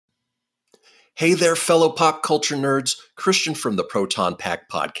Hey there, fellow pop culture nerds. Christian from the Proton Pack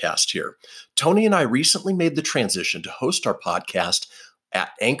podcast here. Tony and I recently made the transition to host our podcast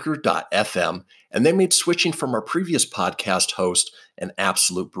at Anchor.fm, and they made switching from our previous podcast host an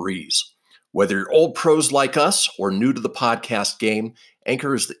absolute breeze. Whether you're old pros like us or new to the podcast game,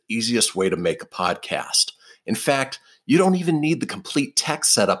 Anchor is the easiest way to make a podcast. In fact, you don't even need the complete tech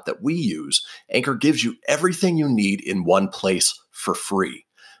setup that we use. Anchor gives you everything you need in one place for free.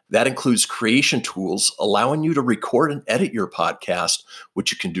 That includes creation tools, allowing you to record and edit your podcast, which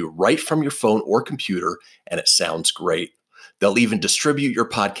you can do right from your phone or computer, and it sounds great. They'll even distribute your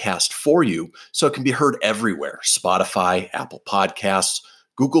podcast for you so it can be heard everywhere: Spotify, Apple Podcasts,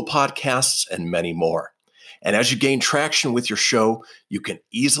 Google Podcasts, and many more. And as you gain traction with your show, you can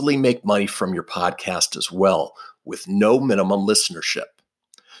easily make money from your podcast as well, with no minimum listenership.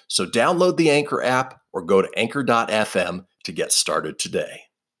 So download the Anchor app or go to Anchor.fm to get started today.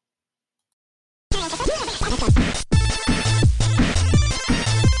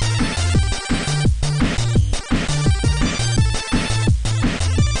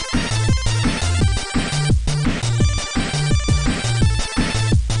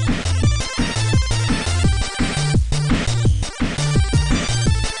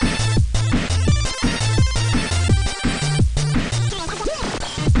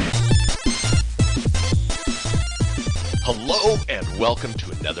 Hello and welcome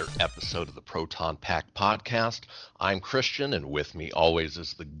to another episode of the Proton Pack podcast. I'm Christian, and with me always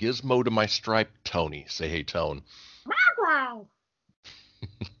is the gizmo to my stripe, Tony. Say hey, Tone.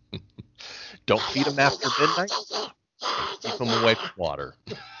 Don't feed him after midnight. Keep him away from water.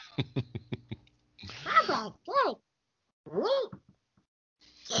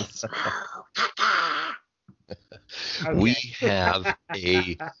 We have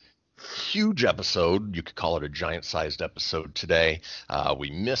a huge episode. You could call it a giant-sized episode today.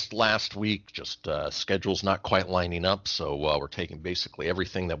 We missed last week, just schedule's not quite lining up, so we're taking basically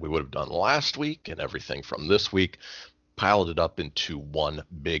everything that we would have done last week and everything from this week, piled it up into one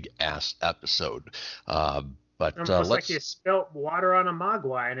big-ass episode. But almost like you spilt water on a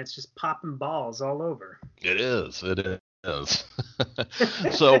mogwai and it's just popping balls all over. It is.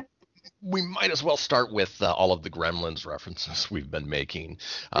 So we might as well start with all of the Gremlins references we've been making.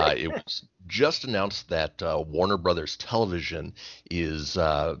 It was just announced that Warner Brothers Television is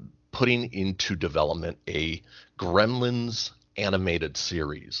putting into development a Gremlins animated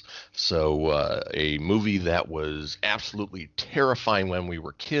series. So a movie that was absolutely terrifying when we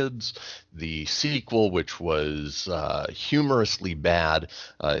were kids. The sequel, which was humorously bad,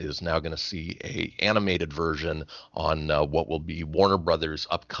 is now going to see a animated version on what will be Warner Brothers'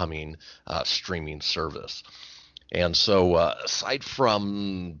 upcoming streaming service. And so aside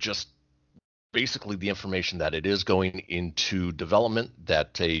from just basically the information that it is going into development,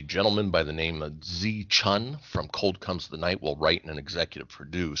 that a gentleman by the name of Z Chun from Cold Comes the Night will write and executive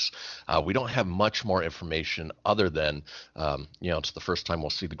produce. We don't have much more information other than, it's the first time we'll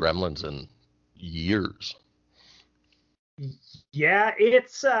see the Gremlins in years. Yeah,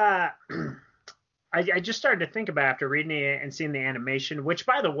 it's, I just started to think about after reading it and seeing the animation, which,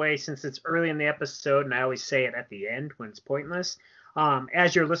 by the way, since it's early in the episode, and I always say it at the end when it's pointless,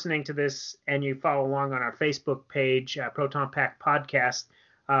 as you're listening to this and you follow along on our Facebook page, Proton Pack Podcast,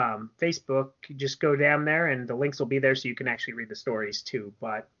 Facebook, just go down there and the links will be there so you can actually read the stories too.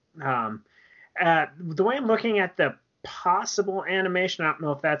 But the way I'm looking at the possible animation, I don't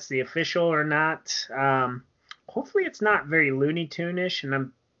know if that's the official or not. Hopefully it's not very Looney Tune-ish, and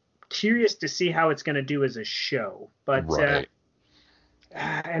I'm curious to see how it's going to do as a show. But right.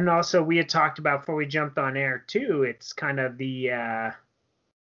 And also, we had talked about before we jumped on air too. It's kind of the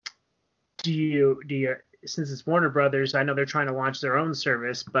do you since it's Warner Brothers, I know they're trying to launch their own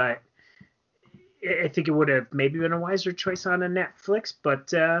service, but I think it would have maybe been a wiser choice on a Netflix.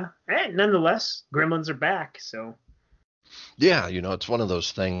 But nonetheless, Gremlins are back. So yeah, it's one of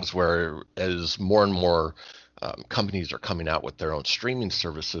those things where as more and more companies are coming out with their own streaming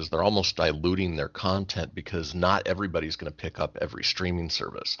services, they're almost diluting their content because not everybody's going to pick up every streaming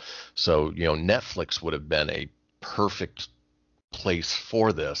service. So, Netflix would have been a perfect place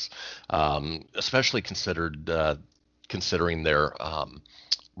for this, especially considering their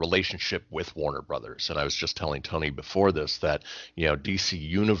relationship with Warner Brothers. And I was just telling Tony before this that, DC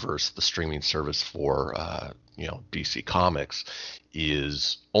Universe, the streaming service for, DC Comics,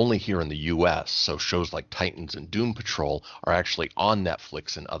 is only here in the US. So shows like Titans and Doom Patrol are actually on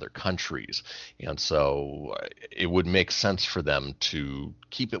Netflix in other countries. And so it would make sense for them to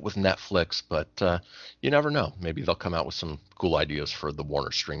keep it with Netflix, but you never know. Maybe they'll come out with some cool ideas for the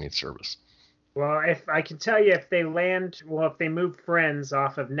Warner streaming service. Well, if I can tell you, if they move Friends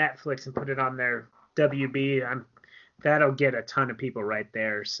off of Netflix and put it on their WB, that'll get a ton of people right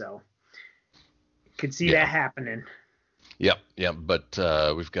there. So could see Yeah. that happening. Yep, yep.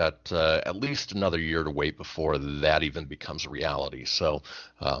 But we've got at least another year to wait before that even becomes a reality. So,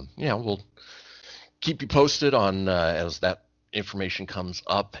 yeah, we'll keep you posted on as that information comes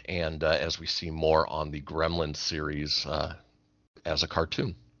up and as we see more on the Gremlins series as a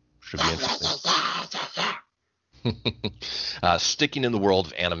cartoon. Should be interesting. Sticking in the world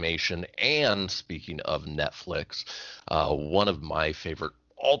of animation and speaking of Netflix, one of my favorite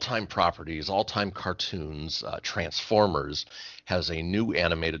all-time properties, all-time cartoons, Transformers, has a new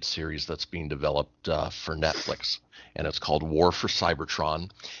animated series that's being developed for Netflix, and it's called War for Cybertron.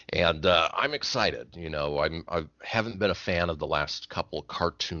 And I'm excited. I haven't been a fan of the last couple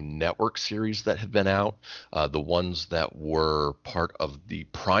Cartoon Network series that have been out. The ones that were part of the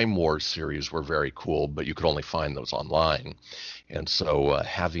Prime Wars series were very cool, but you could only find those online. And so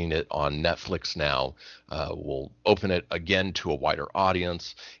having it on Netflix now will open it again to a wider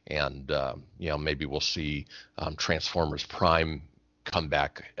audience, and maybe we'll see Transformers Prime come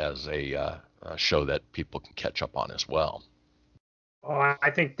back as a show that people can catch up on as well. Oh, I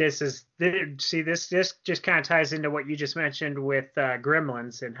think this just kind of ties into what you just mentioned with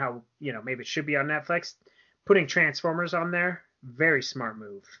Gremlins and how maybe it should be on Netflix. Putting Transformers on there, very smart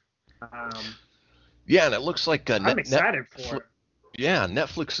move. Yeah, and it looks like I'm excited for it. Yeah,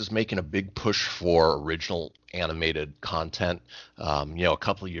 Netflix is making a big push for original animated content. A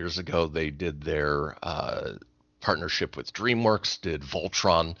couple of years ago, they did their partnership with DreamWorks, did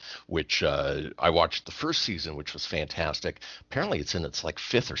Voltron, which I watched the first season, which was fantastic. Apparently, it's in its like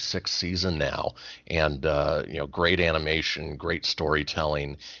fifth or sixth season now, and great animation, great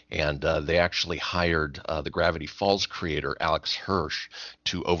storytelling, and they actually hired the Gravity Falls creator Alex Hirsch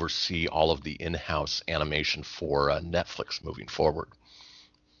to oversee all of the in-house animation for Netflix moving forward.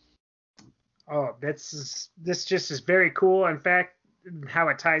 Oh, this just is very cool. In fact, how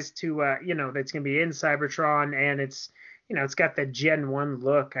it ties to that's going to be in Cybertron, and it's got the Gen 1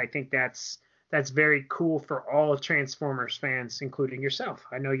 look. I think that's very cool for all Transformers fans, including yourself.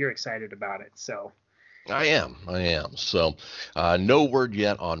 I know you're excited about it. So I am. So, no word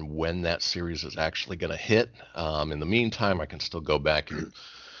yet on when that series is actually going to hit. In the meantime, I can still go back and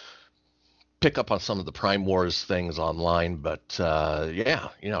pick up on some of the Prime Wars things online. But yeah,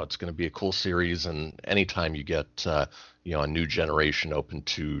 it's going to be a cool series, and anytime you get a new generation open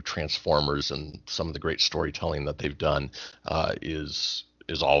to Transformers and some of the great storytelling that they've done is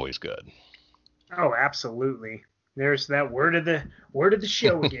always good. oh, absolutely. There's that word of the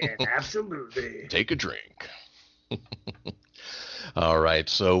show again. Absolutely. Take a drink. All right.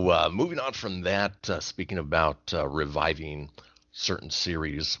 So moving on from that, speaking about reviving certain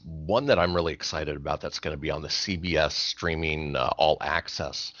series, one that I'm really excited about that's going to be on the CBS streaming all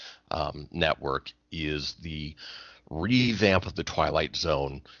access network is the revamp of the Twilight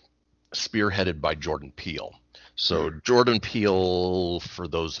Zone, spearheaded by Jordan Peele. So Jordan Peele, for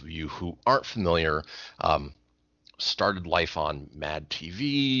those of you who aren't familiar, started life on Mad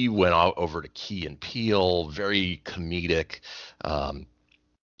TV, went over to Key and Peele, very comedic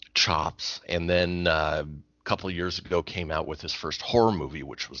chops, and then a couple of years ago came out with his first horror movie,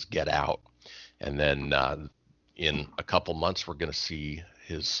 which was Get Out. And then in a couple months, we're going to see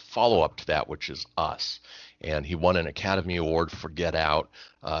his follow-up to that, which is Us. And he won an Academy Award for Get Out.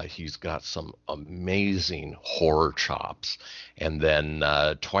 He's got some amazing horror chops. And then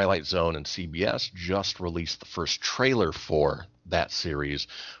Twilight Zone and CBS just released the first trailer for that series,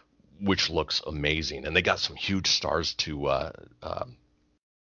 which looks amazing. And they got some huge stars to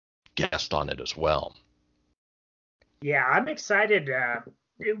guest on it as well. Yeah, I'm excited.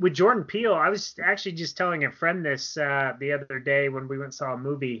 With Jordan Peele, I was actually just telling a friend this the other day when we went and saw a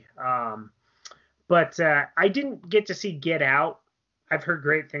movie. But I didn't get to see Get Out. I've heard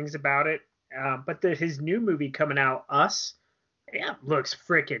great things about it. But his new movie coming out, Us, yeah, looks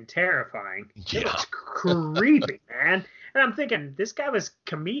freaking terrifying. It looks creepy, man. And I'm thinking, this guy was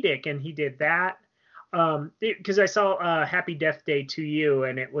comedic, and he did that. Because I saw Happy Death Day to You,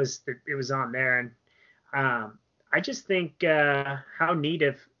 and it was on there, and I just think how neat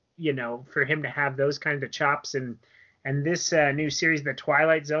of for him to have those kinds of chops and this new series, The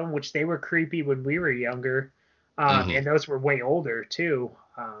Twilight Zone, which they were creepy when we were younger, and those were way older too.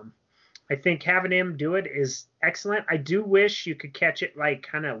 I think having him do it is excellent. I do wish you could catch it like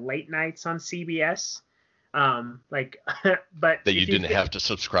kind of late nights on CBS. But that you didn't have to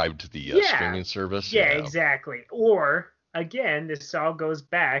subscribe to the streaming service. Yeah, exactly. Or again, this all goes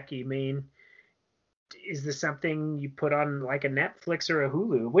back. Is this something you put on like a Netflix or a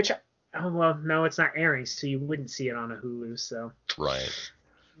Hulu? Which Oh well, no, it's not airing, so you wouldn't see it on a Hulu. So Right.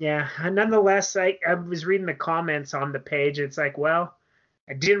 yeah, nonetheless, I was reading the comments on the page. It's like, well,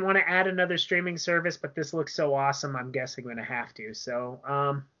 I didn't want to add another streaming service, but this looks so awesome. I'm guessing I'm gonna have to. So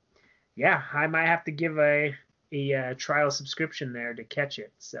yeah, I might have to give a trial subscription there to catch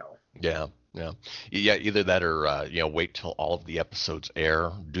it. So Yeah. Yeah. Yeah. Either that or, wait till all of the episodes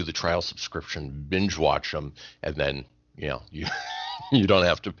air, do the trial subscription, binge watch them, and then, you, you don't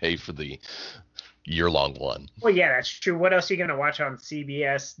have to pay for the year-long one. well, yeah, that's true. What else are you gonna watch on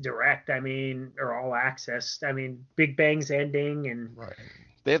CBS Direct? I mean, or All Access? I mean, Big Bang's ending, and Right.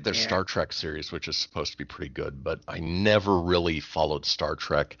 They have their yeah, Star Trek series, which is supposed to be pretty good, but I never really followed Star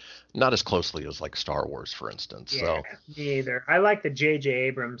Trek, not as closely as like Star Wars, for instance. yeah, So, me either. I like the J.J.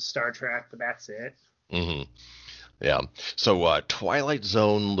 Abrams Star Trek, but that's it. hmm yeah. So, Twilight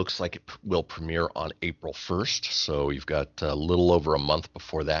Zone looks like it will premiere on April 1st. So you've got a little over a month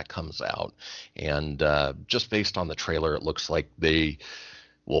before that comes out. And just based on the trailer, it looks like they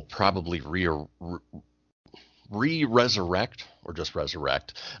will probably re-resurrect or just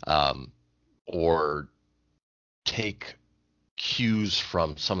resurrect, or take cues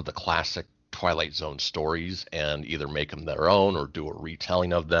from some of the classic Twilight Zone stories and either make them their own or do a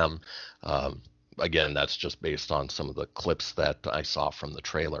retelling of them. Again, that's just based on some of the clips that I saw from the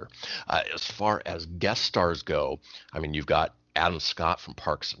trailer. As far as guest stars go, I mean, you've got Adam Scott from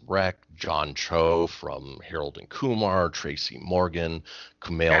Parks and Rec, John Cho from Harold and Kumar, Tracy Morgan,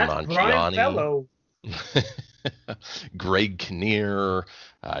 Kumail That's Brian Nanjiani, Fellow. Greg Kinnear,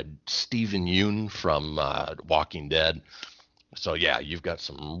 Stephen Yeun from Walking Dead. So yeah, you've got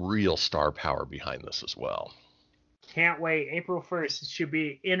some real star power behind this as well. Can't wait. April 1st. It should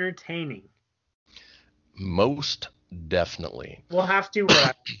be entertaining. Most definitely. We'll have to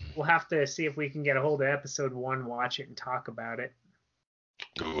see if we can get a hold of episode 1, watch it, and talk about it.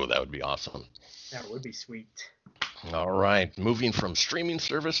 Ooh, that would be awesome. That would be sweet. All right, moving from streaming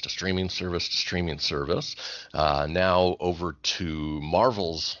service to streaming service to streaming service. Now over to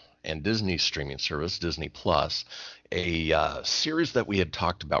Marvel's and Disney's streaming service, Disney Plus, a series that we had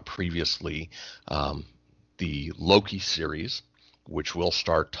talked about previously, the Loki series, which will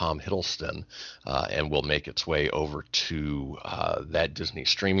star Tom Hiddleston and will make its way over to that Disney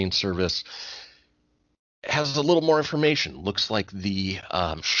streaming service. Has a little more information. Looks like the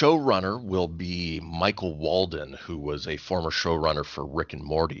showrunner will be Michael Walden, who was a former showrunner for Rick and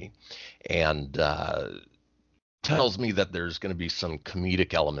Morty, and tells me that there's going to be some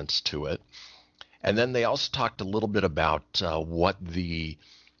comedic elements to it. And then they also talked a little bit about what the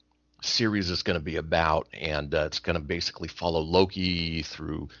series is going to be about, and it's going to basically follow Loki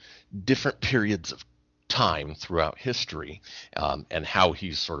through different periods of time throughout history, and how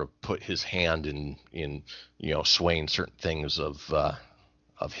he's sort of put his hand in swaying certain things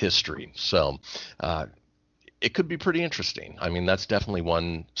of history. So it could be pretty interesting. I mean, that's definitely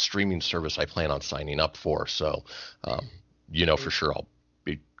one streaming service I plan on signing up for. So for sure I'll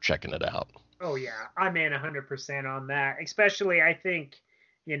be checking it out. Oh yeah, I'm in 100% on that. Especially, I think,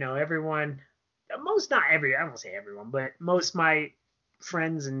 everyone, I won't say everyone, but most my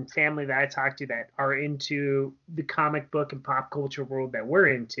friends and family that I talk to that are into the comic book and pop culture world that we're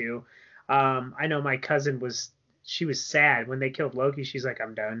into. I know my cousin she was sad when they killed Loki. She's like,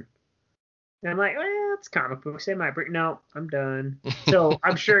 I'm done. And I'm like, well, it's comic books. They might bring, no, I'm done. So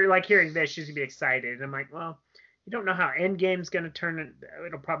I'm sure, like, hearing this, she's gonna be excited. And I'm like, well, you don't know how Endgame's gonna turn.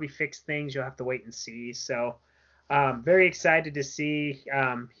 It'll probably fix things. You'll have to wait and see. So very excited to see.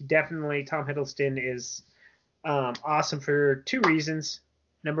 Tom Hiddleston is awesome for 2 reasons.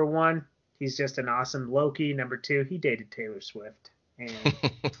 Number 1, he's just an awesome Loki. Number 2, he dated Taylor Swift. And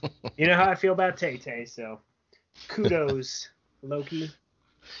you know how I feel about Tay-Tay, so kudos, Loki.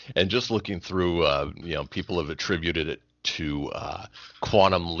 And just looking through, people have attributed it to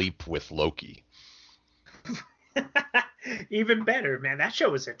Quantum Leap with Loki. Even better, man. That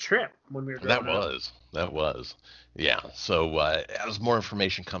show was a trip when we were growing up. That was. Yeah. So as more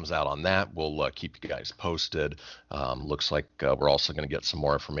information comes out on that, we'll keep you guys posted. Looks like we're also going to get some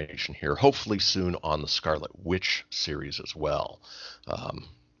more information here, hopefully soon, on the Scarlet Witch series as well.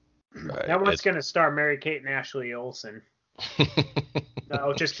 That one's going to star Mary-Kate and Ashley Olsen.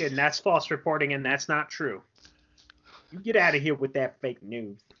 No, just kidding. That's false reporting, and that's not true. You get out of here with that fake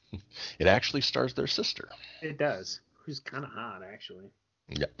news. It actually stars their sister. It does. Who's kind of hot, actually.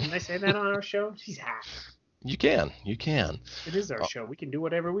 Yeah. Can I say that on our show? She's hot. You can. It is our show. We can do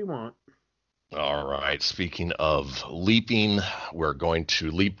whatever we want. All right. Speaking of leaping, we're going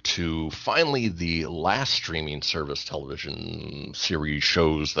to leap to finally the last streaming service television series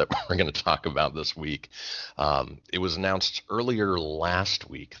shows that we're going to talk about this week. It was announced earlier last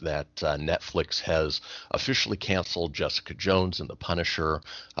week that Netflix has officially canceled Jessica Jones and The Punisher.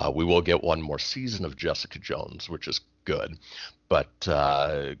 We will get one more season of Jessica Jones, which is good. But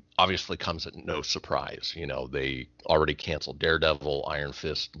obviously comes at no surprise. You know, they already canceled Daredevil, Iron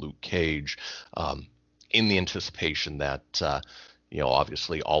Fist, Luke Cage, in the anticipation that,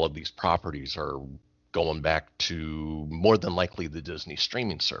 obviously all of these properties are going back to more than likely the Disney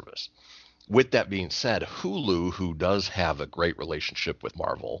streaming service. With that being said, Hulu, who does have a great relationship with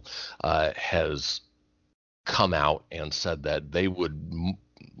Marvel, has come out and said that they would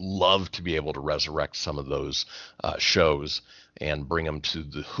love to be able to resurrect some of those shows and bring them to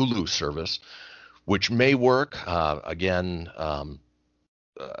the Hulu service, which may work.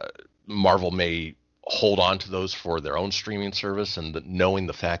 Marvel may hold on to those for their own streaming service, and knowing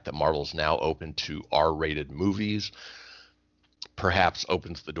the fact that Marvel's now open to R-rated movies perhaps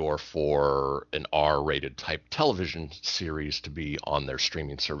opens the door for an R-rated type television series to be on their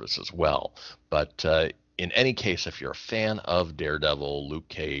streaming service as well. But in any case, if you're a fan of Daredevil, Luke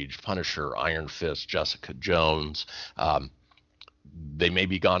Cage, Punisher, Iron Fist, Jessica Jones, they may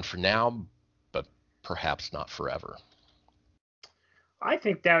be gone for now, but perhaps not forever. I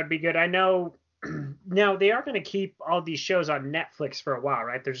think that would be good. I know now they are going to keep all these shows on Netflix for a while,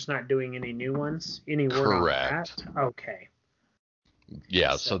 right? They're just not doing any new ones. Any word on that? Okay.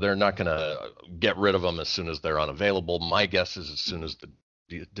 Yeah, so they're not going to get rid of them as soon as they're unavailable. My guess is as soon as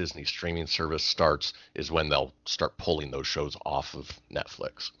the Disney streaming service starts is when they'll start pulling those shows off of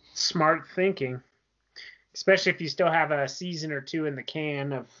Netflix. Smart thinking, especially if you still have a season or two in the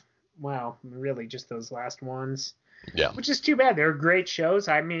can of, well, really just those last ones. Yeah. Which is too bad. They're great shows.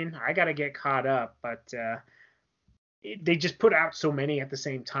 I mean, I got to get caught up, but they just put out so many at the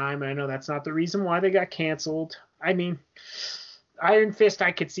same time. And I know that's not the reason why they got canceled. I mean, Iron Fist,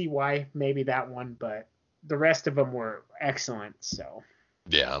 I could see why maybe that one, but the rest of them were excellent. So.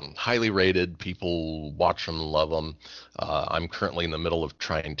 Yeah, highly rated. People watch them, love them. I'm currently in the middle of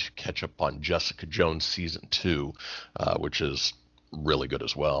trying to catch up on Jessica Jones season 2, which is really good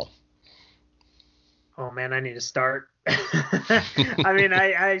as well. Oh man, I need to start. I mean,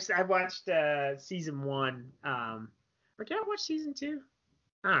 I watched season 1. Or did I watch season 2?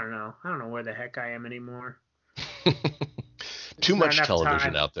 I don't know. I don't know where the heck I am anymore. Too much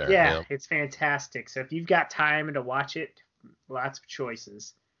television out there. Yeah, it's fantastic. So if you've got time to watch it, lots of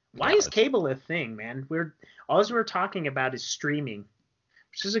choices. Why is cable a thing, man? All we're talking about is streaming,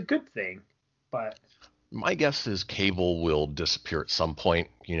 which is a good thing, but my guess is cable will disappear at some point.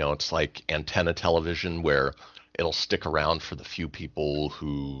 You know, it's like antenna television where it'll stick around for the few people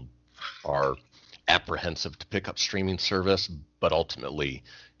who are apprehensive to pick up streaming service, but ultimately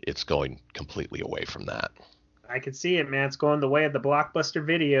it's going completely away from that. I can see it, man. It's going the way of the Blockbuster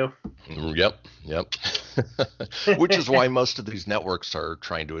Video. Yep. Which is why most of these networks are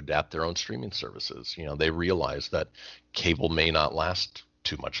trying to adapt their own streaming services. You know, they realize that cable may not last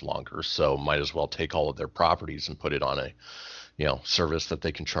too much longer, so might as well take all of their properties and put it on a, service that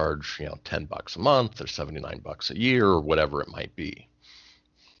they can charge, $10 a month or $79 a year or whatever it might be.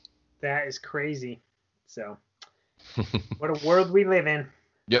 That is crazy. So, what a world we live in.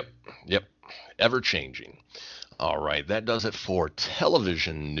 Yep. Ever changing. All right, that does it for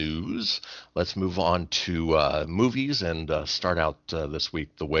television news. Let's move on to movies and start out this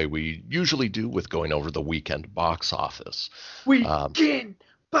week the way we usually do with going over the weekend box office. Weekend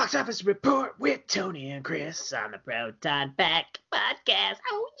box office report with Tony and Chris on the Proton Pack podcast.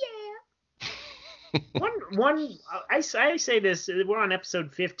 Oh yeah. I say this. We're on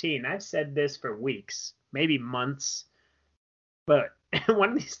episode 15. I've said this for weeks, maybe months, but one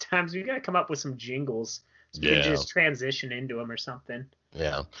of these times we got to come up with some jingles. So we can just transition into them or something.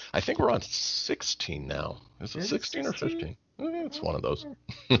 Yeah. I think we're on 16 now. Is it 16 or 15? It's one of those.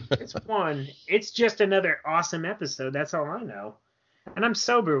 It's one. It's just another awesome episode. That's all I know. And I'm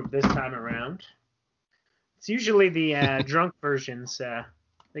sober this time around. It's usually the drunk versions that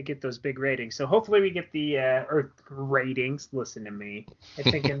get those big ratings. So hopefully we get the ratings. Listen to me. I'm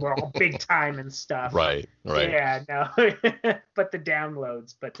thinking we're all big time and stuff. Right. Yeah, no. But the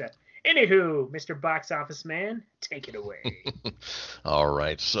downloads. But anywho, Mr. Box Office Man, take it away. All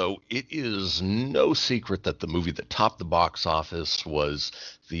right. So it is no secret that the movie that topped the box office was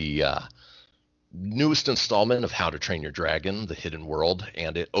the newest installment of How to Train Your Dragon, The Hidden World,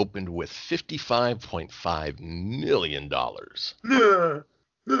 and it opened with $55.5 million.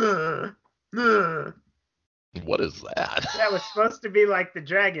 What is that? That was supposed to be like the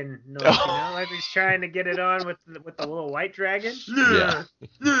dragon noise, like he's trying to get it on with the little white dragon. Yeah.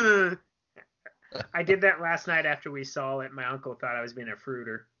 I did that last night after we saw it. My uncle thought I was being a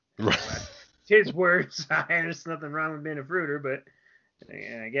fruiter. Right. His words. There's nothing wrong with being a fruiter, but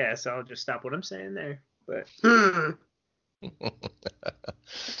I guess I'll just stop what I'm saying there. But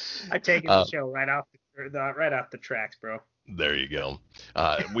I take the show right off the tracks, bro. There you go.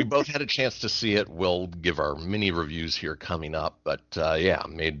 We both had a chance to see it. We'll give our mini reviews here coming up, but yeah,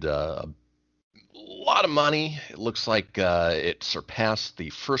 made a lot of money. It looks like it surpassed the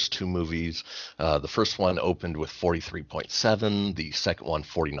first two movies. The first one opened with 43.7, the second one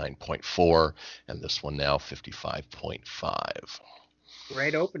 49.4, and this one now 55.5.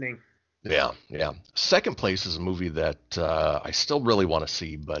 Great opening. Yeah. Second place is a movie that I still really want to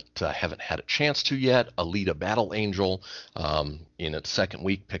see, but haven't had a chance to yet. Alita: Battle Angel, in its second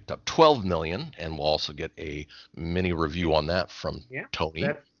week, picked up 12 million, and we'll also get a mini review on that from Tony.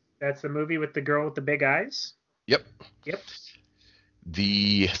 That's the movie with the girl with the big eyes? Yep. Yep.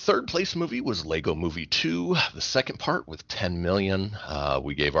 The third place movie was Lego Movie 2, the second part with 10 million.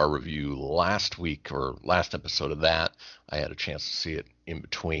 We gave our review last week, or last episode of that. I had a chance to see it in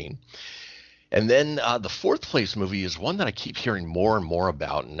between. And then the fourth place movie is one that I keep hearing more and more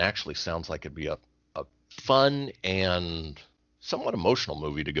about, and actually sounds like it'd be a fun and somewhat emotional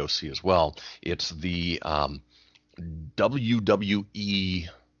movie to go see as well. It's the WWE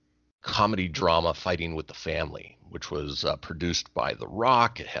comedy drama Fighting with the Family, which was produced by The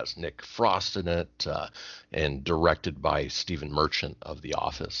Rock. It has Nick Frost in it, and directed by Stephen Merchant of The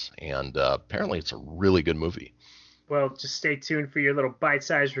Office. And apparently it's a really good movie. Well, just stay tuned for your little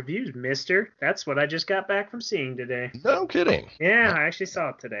bite-sized reviews, mister. That's what I just got back from seeing today. No kidding. Yeah, I actually saw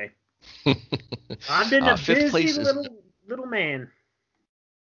it today. I've been a busy little man.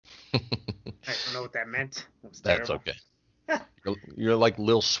 I don't know what that meant. That's okay. You're like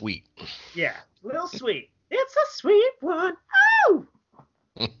Lil Sweet. Yeah, Lil Sweet. It's a sweet one. Oh!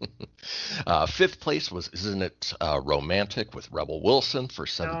 Fifth place was Isn't It Romantic with Rebel Wilson for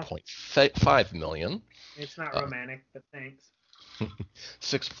 7.5 million. It's not romantic, but thanks.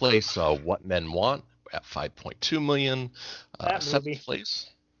 Sixth place, What Men Want at 5.2 million. Seventh movie. place,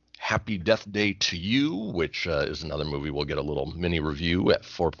 Happy Death Day to You, which is another movie we'll get a little mini review at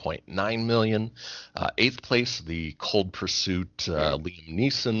 4.9 million. Eighth place, The Cold Pursuit, Liam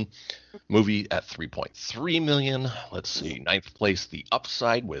Neeson movie at 3.3 million. Let's see. Ninth place, The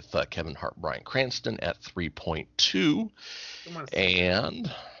Upside with Kevin Hart, Bryan Cranston at 3.2.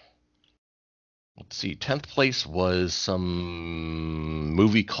 And let's see. 10th place was some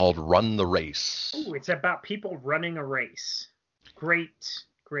movie called Run the Race. Ooh, it's about people running a race. Great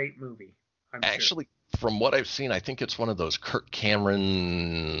movie. Actually, from what I've seen, I think it's one of those Kirk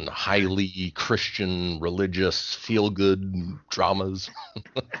Cameron, highly Christian, religious, feel-good dramas.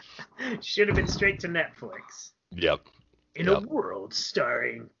 Should have been straight to Netflix. Yep. In a world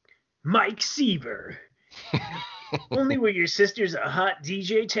starring Mike Seaver. Only when your sister's a hot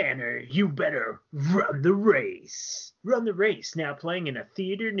DJ Tanner, you better run the race. Run the Race, now playing in a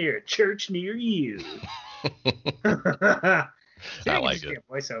theater near a church near you. I like it.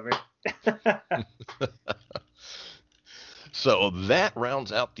 Voiceover. So that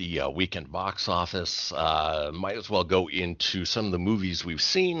rounds out the weekend box office. Might as well go into some of the movies we've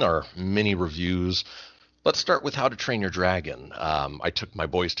seen, our mini reviews. Let's start with How to Train Your Dragon. I took my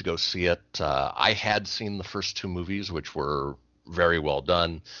boys to go see it. I had seen the first two movies, which were very well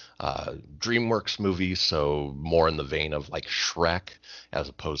done. DreamWorks movies, so more in the vein of like Shrek as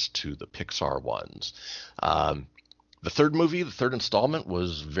opposed to the Pixar ones. The third movie, the third installment,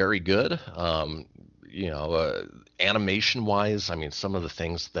 was very good. Animation-wise, I mean, some of the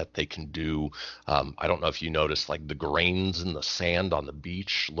things that they can do, I don't know if you noticed, like the grains in the sand on the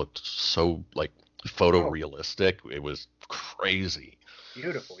beach looked so like photorealistic. It was crazy.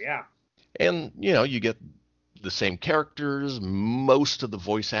 Beautiful, yeah. And, you get the same characters, most of the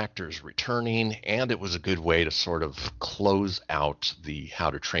voice actors returning, and it was a good way to sort of close out the How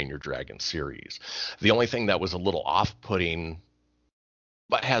to Train Your Dragon series. The only thing that was a little off-putting,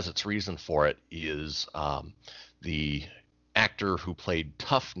 but has its reason for it, is the actor who played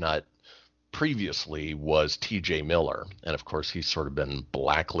Tough Nut previously was T.J. Miller, and of course he's sort of been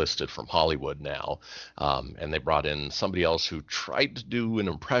blacklisted from Hollywood now, and they brought in somebody else who tried to do an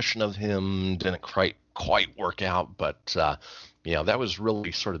impression of him, didn't quite work out, but that was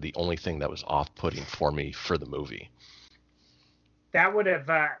really sort of the only thing that was off-putting for me for the movie. That would have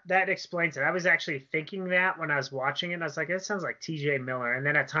that explains it. I was actually thinking that when I was watching it. I was like, it sounds like T.J. Miller, and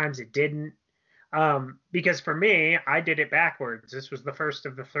then at times it didn't, because for me, I did it backwards. This was the first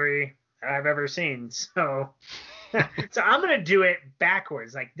of the three I've ever seen. So, so I'm gonna do it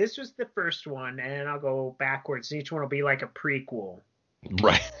backwards. Like this was the first one, and I'll go backwards. Each one will be like a prequel.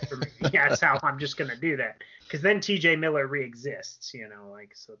 Right. For me. Yeah, that's how I'm just gonna do that. Because then T.J. Miller re-exists,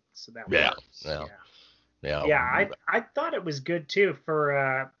 like so that works. Yeah. I thought it was good too.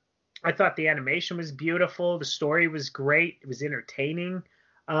 I thought the animation was beautiful. The story was great. It was entertaining.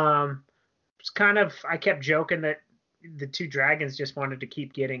 It's kind of, I kept joking that the two dragons just wanted to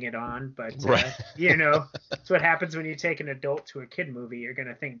keep getting it on, but right. That's what happens when you take an adult to a kid movie. You're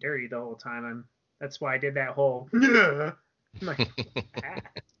gonna think dirty the whole time. That's why I did that whole.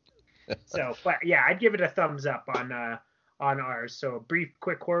 So, but yeah, I'd give it a thumbs up on ours. So, a brief,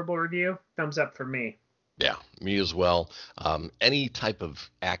 quick, horrible review. Thumbs up for me. Yeah, me as well. Any type of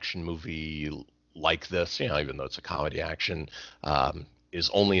action movie like this, even though it's a comedy action, is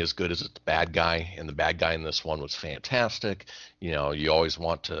only as good as its bad guy, and the bad guy in this one was fantastic. You always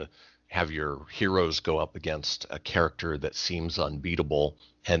want to have your heroes go up against a character that seems unbeatable,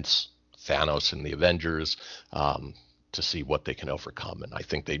 hence Thanos in the Avengers, to see what they can overcome. And I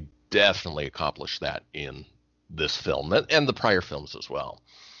think they definitely accomplished that in this film and the prior films as well.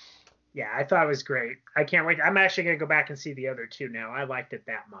 Yeah, I thought it was great. I can't wait. I'm actually going to go back and see the other two now. I liked it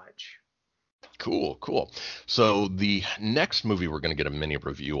that much. Cool. So the next movie we're going to get a mini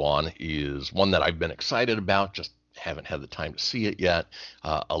review on is one that I've been excited about, just haven't had the time to see it yet.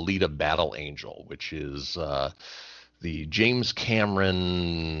 Alita Battle Angel, which is the James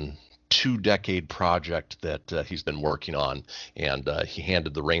Cameron 2-decade project that he's been working on, and he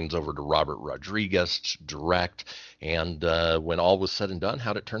handed the reins over to Robert Rodriguez to direct. And when all was said and done,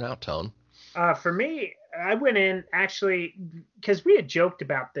 how'd it turn out, Tone? For me, I went in actually because we had joked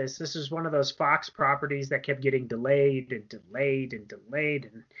about this. This is one of those Fox properties that kept getting delayed and delayed and delayed.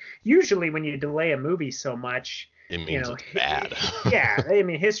 And usually when you delay a movie so much, it means it's bad. Yeah, I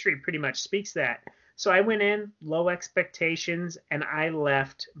mean, history pretty much speaks that. So I went in low expectations, and I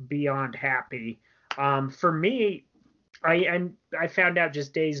left beyond happy. For me, I found out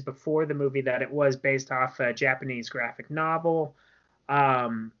just days before the movie that it was based off a Japanese graphic novel.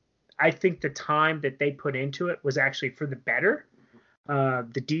 I think the time that they put into it was actually for the better.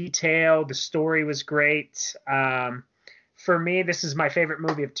 The detail, the story was great. For me, this is my favorite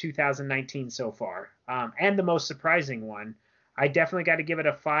movie of 2019 so far, and the most surprising one. I definitely got to give it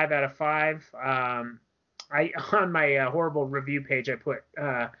a 5 out of 5. On my horrible review page, I put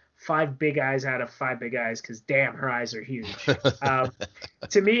 5 big eyes out of 5 big eyes because damn, her eyes are huge.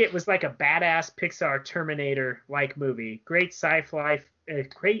 To me, it was like a badass Pixar Terminator-like movie. Great sci-fi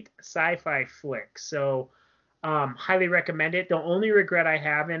flick. So highly recommend it. The only regret I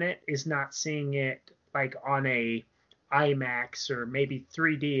have in it is not seeing it like on a IMAX or maybe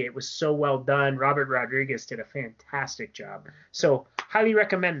 3D. It was so well done. Robert Rodriguez did a fantastic job. So highly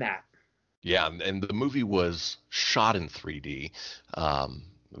recommend that. Yeah, and the movie was shot in 3D,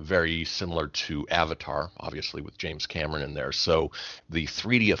 very similar to Avatar, obviously with James Cameron in there. So the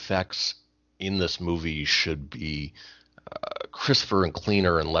 3D effects in this movie should be crisper and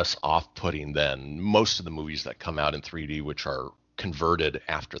cleaner and less off-putting than most of the movies that come out in 3D, which are converted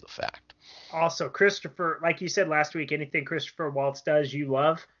after the fact. Also, Christopher, like you said last week, anything Christopher Waltz does, you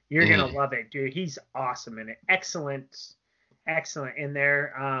love. You're going to love it, dude. He's awesome in it. Excellent in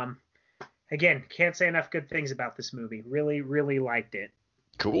there. Again, can't say enough good things about this movie. Really, really liked it.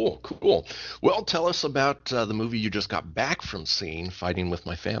 Cool. Well, tell us about the movie you just got back from seeing, Fighting with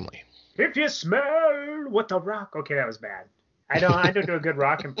My Family. If you smell what the Rock... Okay, that was bad. I don't do a good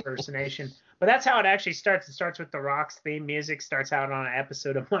Rock impersonation, but that's how it actually starts. It starts with the Rock's theme music, starts out on an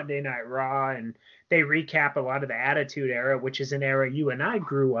episode of Monday Night Raw, and they recap a lot of the Attitude Era, which is an era you and I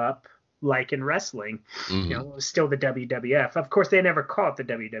grew up like in wrestling. Mm-hmm. It was still the WWF. Of course, they never call it the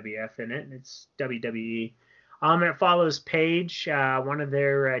WWF in it. It's WWE. And it follows Paige, one of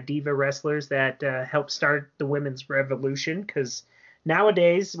their diva wrestlers that helped start the women's revolution, because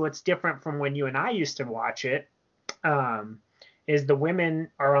nowadays what's different from when you and I used to watch it is the women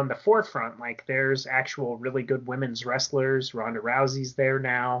are on the forefront. Like there's actual really good women's wrestlers. Ronda Rousey's there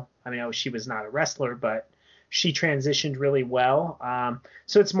now. I mean, she was not a wrestler, but she transitioned really well.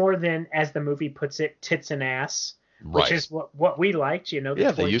 So it's more than, as the movie puts it, tits and ass, right. Which is what we liked,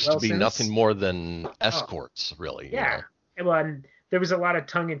 The they used to be nothing more than escorts, really. Yeah. Well, and there was a lot of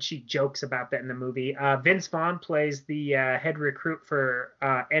tongue-in-cheek jokes about that in the movie. Vince Vaughn plays the head recruit for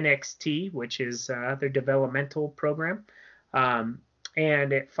NXT, which is their developmental program. And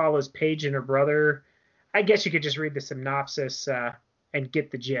it follows Paige and her brother. I guess you could just read the synopsis and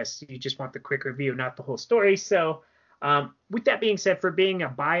get the gist. You just want the quick review, not the whole story. So with that being said, for being a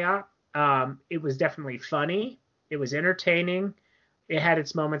biop, it was definitely funny. It was entertaining. it had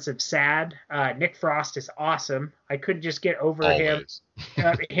its moments of sad. Nick Frost is awesome. I couldn't just get over Always.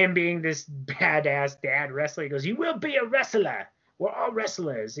 him being this badass dad wrestler. He goes, "You will be a wrestler. We're all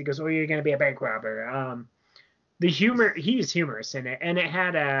wrestlers." He goes, "Or you're going to be a bank robber." The humor, he's humorous in it. And it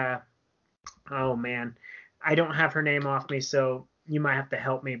had oh man, I don't have her name off me, so you might have to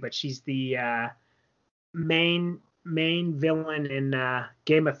help me, but she's the main villain in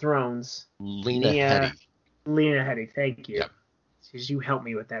Game of Thrones. Lena Headey. Lena Headey, thank you. Yep. You help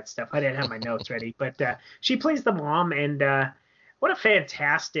me with that stuff. I didn't have my notes ready, but she plays the mom, and what a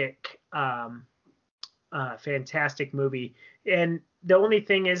fantastic movie. And the only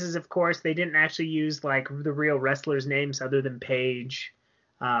thing is of course they didn't actually use like the real wrestlers' names other than Paige,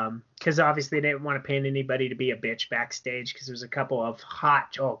 because obviously they didn't want to paint anybody to be a bitch backstage, because there's a couple of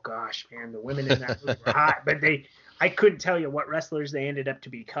hot, oh gosh, man, the women in that movie were hot, but I couldn't tell you what wrestlers they ended up to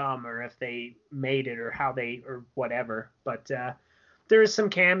become, or if they made it, or how they, or whatever. But there is some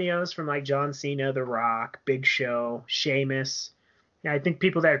cameos from like John Cena, The Rock, Big Show, Sheamus. I think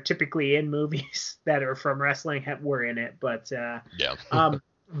people that are typically in movies that are from wrestling were in it. But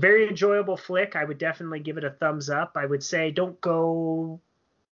very enjoyable flick. I would definitely give it a thumbs up. I would say don't go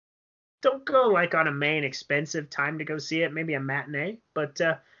like on a main expensive time to go see it. Maybe a matinee, but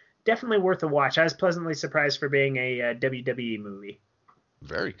definitely worth a watch. I was pleasantly surprised for being a WWE movie.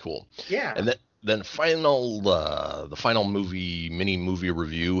 Very cool. Yeah. And then the final mini movie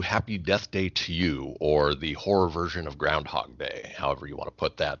review, Happy Death Day to You, or the horror version of Groundhog Day, however you want to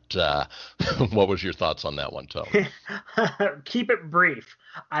put that. What was your thoughts on that one, Tom? Keep it brief.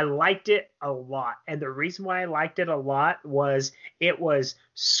 I liked it a lot. And the reason why I liked it a lot was it was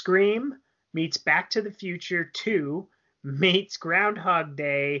Scream meets Back to the Future 2 meets Groundhog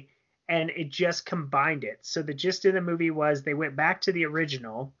Day, and it just combined it. So the gist of the movie was they went back to the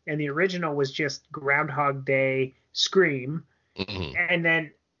original, and the original was just Groundhog Day, Scream. Mm-hmm. And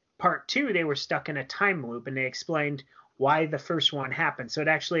then part 2, they were stuck in a time loop, and they explained why the first one happened. So it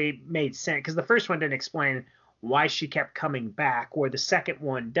actually made sense, because the first one didn't explain why she kept coming back, where the second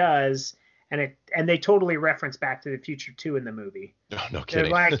one does. And they totally reference Back to the Future 2 in the movie. Oh, no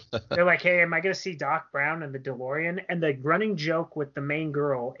kidding. They're like, hey, am I going to see Doc Brown in the DeLorean? And the running joke with the main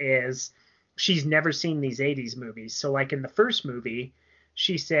girl is she's never seen these 80s movies. So like in the first movie,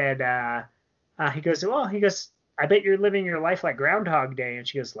 she said, he goes, I bet you're living your life like Groundhog Day. And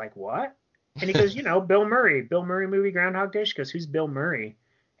she goes, like what? And he goes, Bill Murray movie, Groundhog Day. She goes, who's Bill Murray?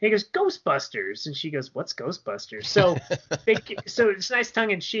 And he goes, Ghostbusters. And she goes, what's Ghostbusters? So so it's nice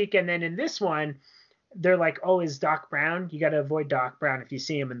tongue in cheek. And then in this one, they're like, oh, is Doc Brown? You got to avoid Doc Brown if you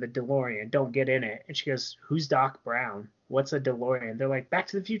see him in the DeLorean. Don't get in it. And she goes, who's Doc Brown? What's a DeLorean? They're like, Back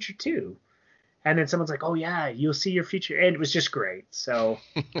to the Future 2. And then someone's like, oh, yeah, you'll see your future. And it was just great. So,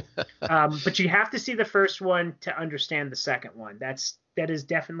 but you have to see the first one to understand the second one. That is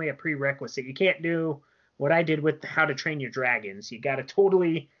definitely a prerequisite. You can't do what I did with How to Train Your Dragons. You got to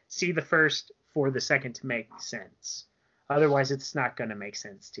totally see the first for the second to make sense. Otherwise, it's not going to make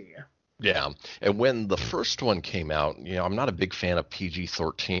sense to you. Yeah. And when the first one came out, I'm not a big fan of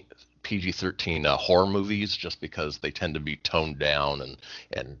PG-13 horror movies, just because they tend to be toned down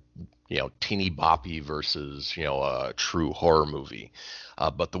and teeny boppy versus, a true horror movie.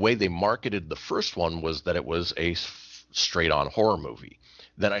 But the way they marketed the first one was that it was a straight on horror movie.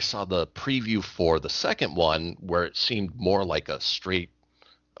 Then I saw the preview for the second one, where it seemed more like a straight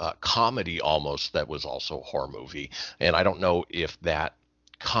comedy almost that was also a horror movie. And I don't know if that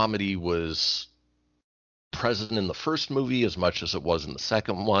comedy was present in the first movie as much as it was in the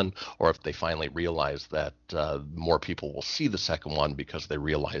second one, or if they finally realized that more people will see the second one because they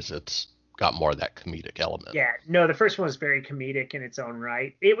realize it's got more of that comedic element. Yeah, no, the first one was very comedic in its own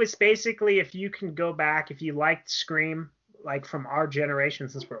right. It was basically, if you can go back, if you liked Scream, like from our generation,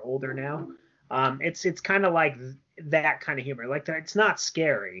 since we're older now, it's kind of like that kind of humor. Like it's not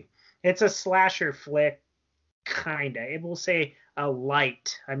scary. It's a slasher flick, kinda. It will say a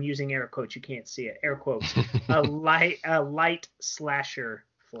light. I'm using air quotes. You can't see it. Air quotes. a light slasher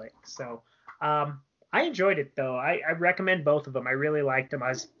flick. So I enjoyed it though. I recommend both of them. I really liked them. I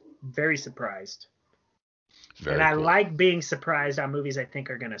was very surprised. Very and I cool. like being surprised on movies I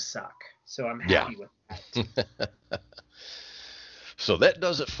think are gonna suck. So I'm happy with that. So that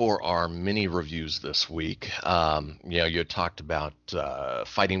does it for our mini reviews this week. You talked about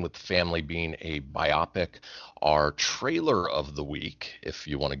Fighting with the Family being a biopic. Our trailer of the week, if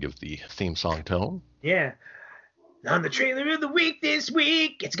you want to give the theme song tone. Yeah. On the trailer of the week this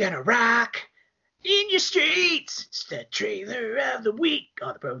week, it's gonna rock in your streets. It's the trailer of the week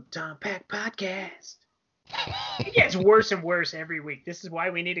on the Proton Pack Podcast. It gets worse and worse every week. This is why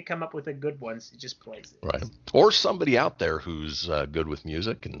we need to come up with a good one. So just plays it. Right. Or somebody out there who's good with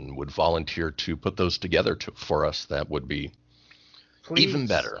music and would volunteer to put those together for us. That would be even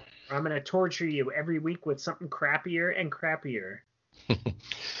better. I'm going to torture you every week with something crappier and crappier.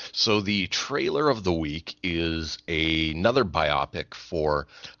 So the trailer of the week is another biopic for,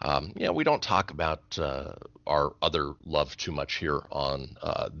 we don't talk about our other love too much here on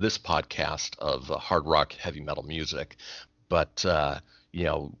this podcast of hard rock, heavy metal music. But,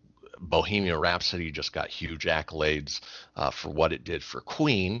 Bohemian Rhapsody just got huge accolades for what it did for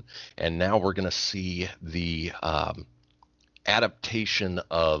Queen. And now we're going to see the adaptation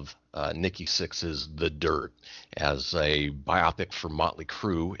of Nikki Sixx's The Dirt as a biopic for Motley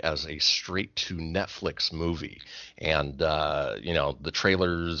Crue as a straight-to-Netflix movie. And, the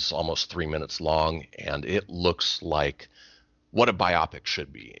trailer's almost 3 minutes long, and it looks like what a biopic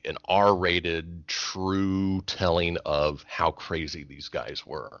should be, an R-rated, true telling of how crazy these guys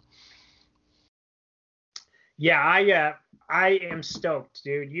were. Yeah, I am stoked,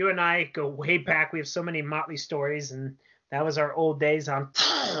 dude. You and I go way back. We have so many Motley stories, and that was our old days on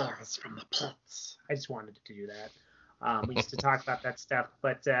Tales from the Pits. I just wanted to do that. We used to talk about that stuff.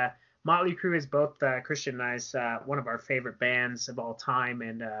 But Motley Crue is both Christian and I's one of our favorite bands of all time.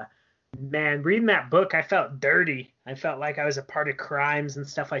 And, man, reading that book, I felt dirty. I felt like I was a part of crimes and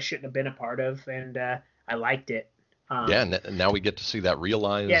stuff I shouldn't have been a part of. And I liked it. Now we get to see that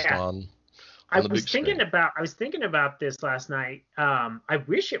realized on I was thinking about this last night. I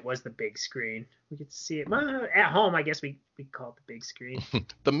wish it was the big screen. We get to see it at home. I guess we call it the big screen.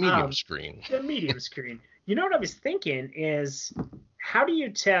 The medium screen. The medium screen. You know what I was thinking is, how do you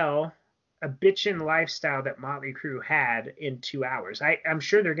tell a bitchin' lifestyle that Motley Crue had in 2 hours? I'm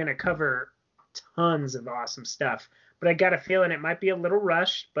sure they're going to cover tons of awesome stuff, but I got a feeling it might be a little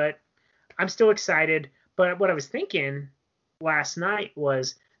rushed, but I'm still excited. But what I was thinking last night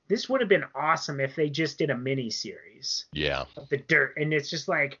was, this would have been awesome if they just did a mini series. Yeah. Of The Dirt. And it's just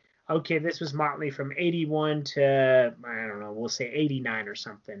like, okay, this was Motley from 81 to, I don't know, we'll say 89 or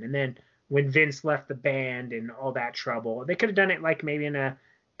something. And then when Vince left the band and all that trouble, they could have done it like maybe in a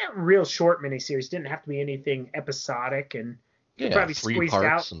real short mini series. Didn't have to be anything episodic, and probably squeezed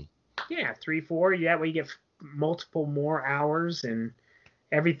out. 3, 4. Yeah, where you get multiple more hours and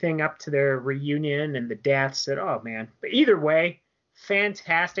everything up to their reunion and the deaths. Oh man. But either way,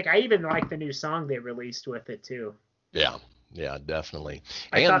 fantastic. I even like the new song they released with it too. Yeah, definitely.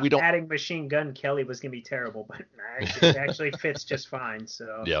 I thought adding Machine Gun Kelly was going to be terrible, but it actually fits just fine.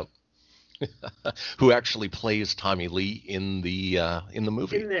 So. Yep. Who actually plays Tommy Lee in the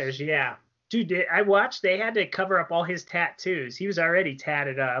movie? In theirs, yeah. Dude, I watched. They had to cover up all his tattoos. He was already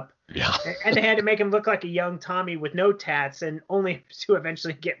tatted up. Yeah. And they had to make him look like a young Tommy with no tats, and only to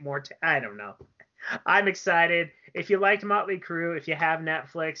eventually get more. I don't know. I'm excited. If you liked Motley Crue, if you have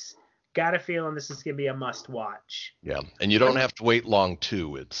Netflix, got a feeling this is going to be a must-watch. Yeah, and you don't have to wait long,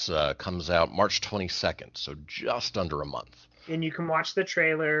 too. It comes out March 22nd, so just under a month. And you can watch the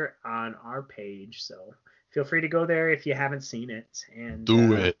trailer on our page, so feel free to go there if you haven't seen it. And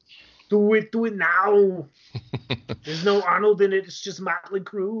do it. Do it now. There's no Arnold in it. It's just Motley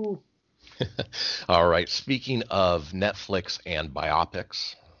Crue. All right, speaking of Netflix and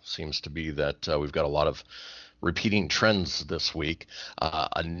biopics, seems to be that we've got a lot of repeating trends this week.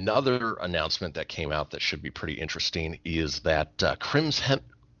 Another announcement that came out that should be pretty interesting is that Crims.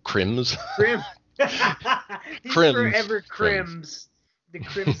 He's forever Crims. The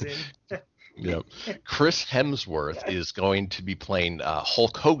Crimson. Yep. Chris Hemsworth is going to be playing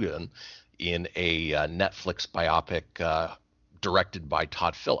Hulk Hogan in a Netflix biopic directed by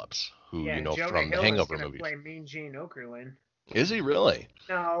Todd Phillips, who from the Hangover movies. Play Mean Gene Okerlund. Is he really?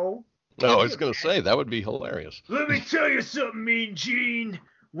 No. No, I was going to say, that would be hilarious. Let me tell you something, Mean Gene.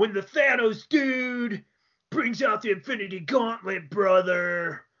 When the Thanos dude brings out the Infinity Gauntlet,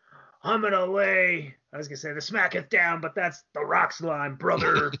 brother, I'm going to lay, I was going to say, the smacketh down, but that's the Rock's line,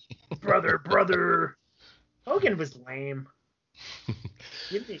 brother, brother. Hogan was lame.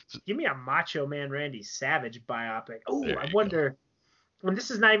 Give me a Macho Man Randy Savage biopic. Oh, I wonder, and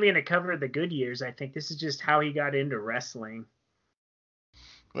this is not even going to cover the good years, I think. This is just how he got into wrestling.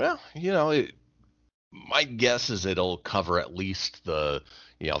 Well, my guess is it'll cover at least the,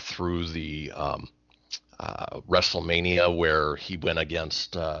 through the WrestleMania where he went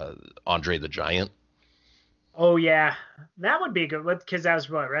against Andre the Giant. Oh, yeah. That would be good, because that was,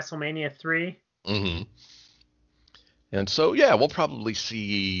 WrestleMania 3? Mm-hmm. And so, yeah, we'll probably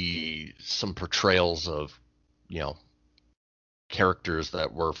see some portrayals of, characters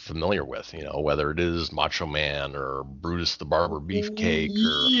that we're familiar with, whether it is Macho Man or Brutus the Barber Beefcake.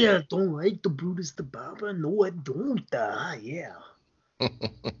 Yeah, I don't like the Brutus the Barber. No, I don't. Yeah.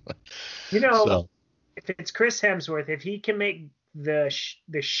 So, if it's Chris Hemsworth, if he can make the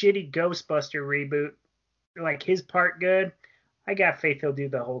shitty Ghostbuster reboot, like his part good, I got faith he'll do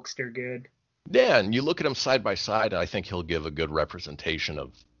the Hulkster good. yeah, and you look at him side by side, I think he'll give a good representation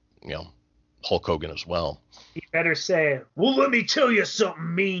of, Hulk Hogan as well. He better say, well, let me tell you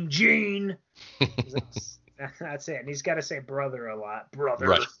something, Mean Gene. That's it. And he's got to say brother a lot. Brother.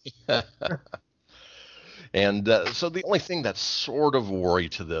 Right. And so the only thing that's sort of worry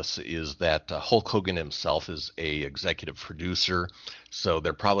to this is that Hulk Hogan himself is a executive producer, so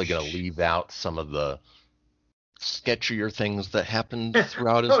they're probably going to leave out some of the sketchier things that happened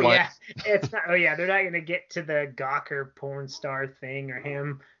throughout his life. Yeah, it's not. Oh yeah, they're not going to get to the Gawker porn star thing or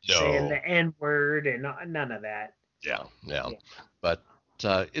him saying the N word and none of that. Yeah. But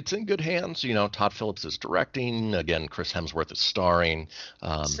it's in good hands. Todd Phillips is directing. Again, Chris Hemsworth is starring.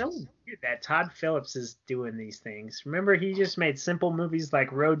 So weird that Todd Phillips is doing these things. Remember, he just made simple movies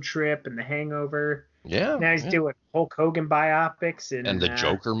like Road Trip and The Hangover. Yeah. Now he's doing Hulk Hogan biopics and the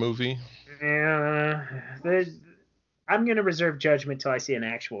Joker movie. Yeah. I'm going to reserve judgment till I see an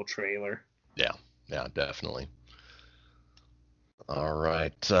actual trailer. Yeah, definitely. All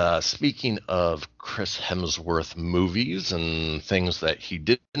right. Speaking of Chris Hemsworth movies and things that he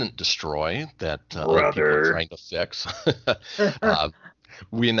didn't destroy that other people are trying to fix,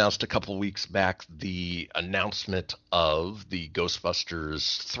 we announced a couple weeks back the announcement of the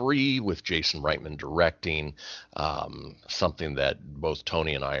Ghostbusters 3 with Jason Reitman directing, something that both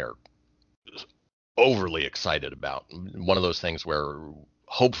Tony and I are overly excited about. One of those things where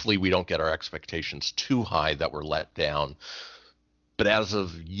hopefully we don't get our expectations too high that we're let down. But as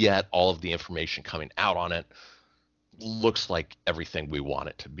of yet, all of the information coming out on it looks like everything we want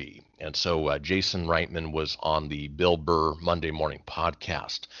it to be. And so Jason Reitman was on the Bill Burr Monday Morning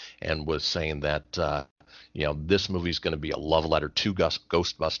podcast and was saying that, this movie is going to be a love letter to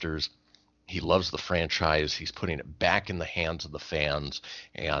Ghostbusters. He loves the franchise. He's putting it back in the hands of the fans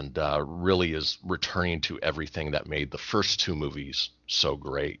and really is returning to everything that made the first two movies so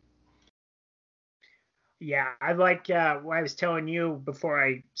great. Yeah, I like what I was telling you before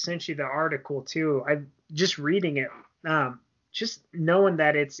I sent you the article too. I just reading it, just knowing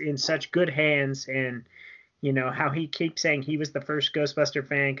that it's in such good hands, and how he keeps saying he was the first Ghostbuster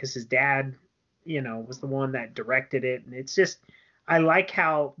fan because his dad, was the one that directed it, and it's just. I like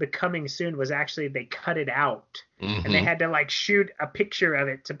how the coming soon was actually they cut it out and they had to shoot a picture of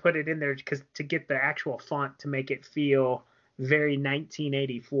it to put it in there because to get the actual font to make it feel very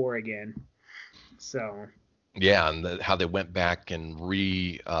 1984 again. So. Yeah, and how they went back and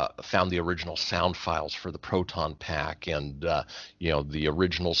found the original sound files for the Proton Pack and the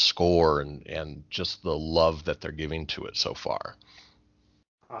original score and just the love that they're giving to it so far.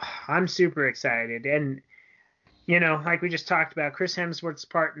 I'm super excited. And like we just talked about, Chris Hemsworth's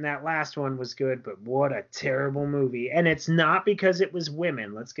part in that last one was good, but what a terrible movie. And it's not because it was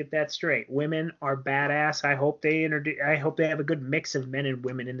women. Let's get that straight. Women are badass. I hope they have a good mix of men and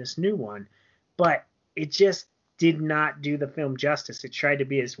women in this new one. But it just did not do the film justice. It tried to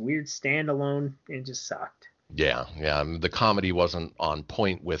be this weird standalone and just sucked. Yeah. I mean, the comedy wasn't on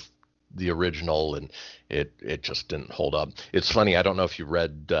point with the original, and it just didn't hold up. It's funny. I don't know if you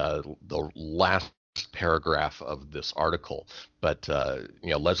read the last paragraph of this article, but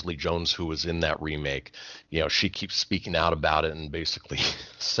Leslie Jones, who was in that remake, she keeps speaking out about it and basically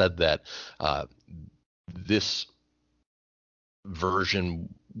said that this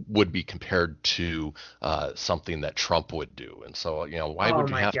version would be compared to something that Trump would do, and so why would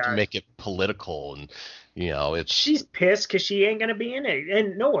you have to make it political? And it's she's pissed because she ain't gonna be in it.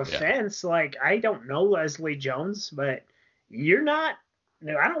 And no offense, I don't know Leslie Jones, but you're not.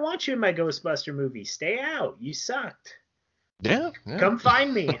 No, I don't want you in my Ghostbuster movie. Stay out. You sucked. Yeah. Come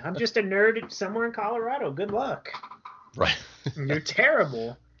find me. I'm just a nerd somewhere in Colorado. Good luck. Right. You're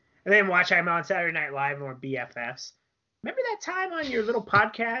terrible. And then watch I'm on Saturday Night Live and we're BFFs. Remember that time on your little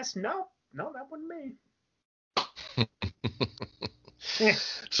podcast? No, that wasn't me.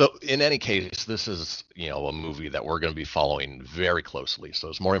 So in any case, this is, a movie that we're going to be following very closely. So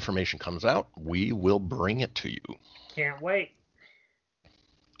as more information comes out, we will bring it to you. Can't wait.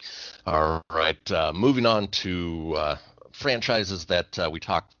 All right, moving on to franchises that we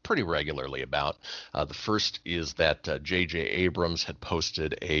talk pretty regularly about. The first is that J.J. Abrams had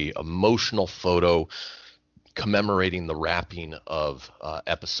posted a emotional photo commemorating the wrapping of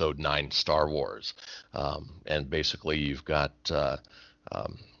Episode 9 Star Wars. And basically you've got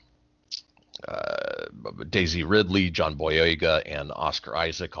Daisy Ridley, John Boyega, and Oscar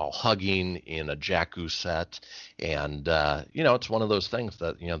Isaac all hugging in a Jakku set. And, it's one of those things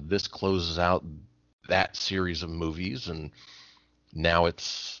that, this closes out that series of movies, and now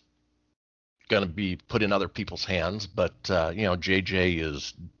it's going to be put in other people's hands. But, JJ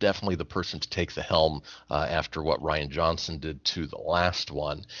is definitely the person to take the helm after what Rian Johnson did to the last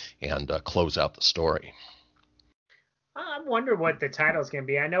one and close out the story. I wonder what the title's going to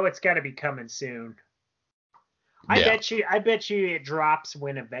be. I know it's got to be coming soon. I bet you it drops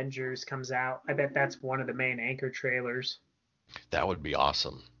when Avengers comes out. I bet that's one of the main anchor trailers. That would be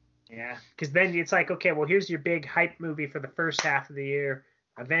awesome. Yeah, because then it's like, okay, well, here's your big hype movie for the first half of the year,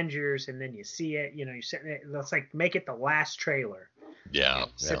 Avengers, and then you see it, you're sitting there, let's like make it the last trailer. Yeah.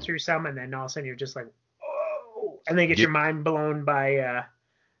 Sit through some, and then all of a sudden you're just like, whoa, and then get your mind blown by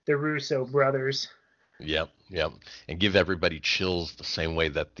the Russo brothers. Yep. And give everybody chills the same way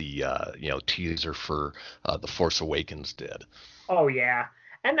that the teaser for The Force Awakens did. Oh yeah,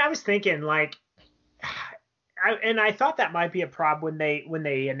 and I was thinking like, I thought that might be a problem when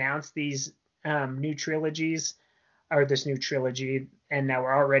they announced these new trilogies, or this new trilogy, and now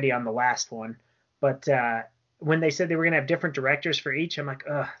we're already on the last one. But when they said they were gonna have different directors for each, I'm like,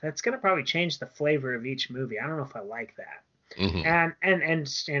 that's gonna probably change the flavor of each movie. I don't know if I like that. Mm-hmm.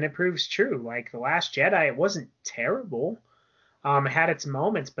 And it proves true. Like The Last Jedi, it wasn't terrible. It had its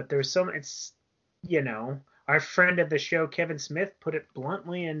moments, but there's our friend of the show, Kevin Smith, put it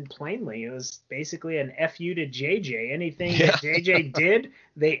bluntly and plainly. It was basically an FU to JJ. Anything that JJ did,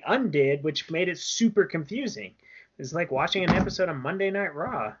 they undid, which made it super confusing. It's like watching an episode of Monday Night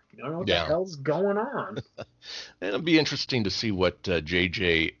Raw. You don't know what the hell's going on. It'll be interesting to see what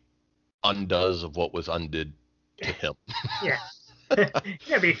JJ undoes of what was undid to him. Yeah.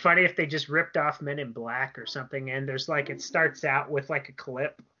 It'd be funny if they just ripped off Men in Black or something, and there's like, it starts out with like a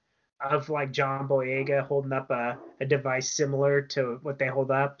clip of like John Boyega holding up a device similar to what they hold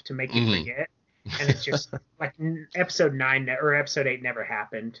up to make you forget, and it's just like episode 9 or episode 8 never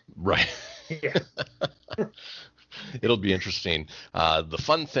happened. Right. Yeah. It'll be interesting. The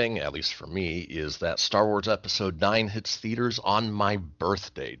fun thing, at least for me, is that Star Wars Episode 9 hits theaters on my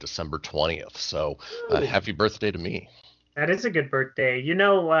birthday, December 20th. So happy birthday to me. That is a good birthday.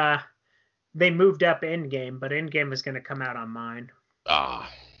 They moved up Endgame, but Endgame is going to come out on mine.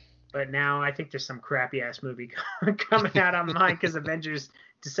 But now I think there's some crappy ass movie coming out on mine because Avengers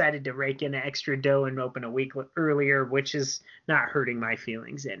decided to rake in extra dough and open a week earlier, which is not hurting my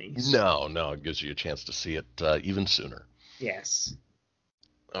feelings any. No, it gives you a chance to see it even sooner. Yes.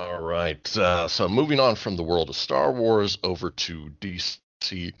 All right. So moving on from the world of Star Wars over to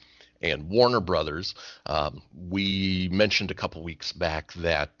DC and Warner Brothers. We mentioned a couple weeks back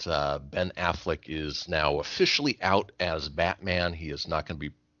that Ben Affleck is now officially out as Batman. He is not going to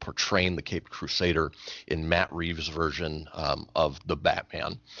be portraying the Caped Crusader in Matt Reeves' version of the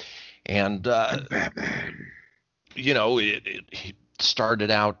Batman. And, it started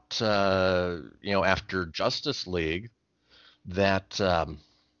out, after Justice League that,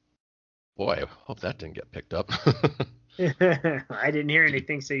 boy, I hope that didn't get picked up. I didn't hear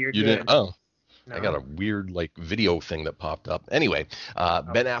anything, so you're good. Didn't? Oh. No. I got a weird video thing that popped up. Anyway,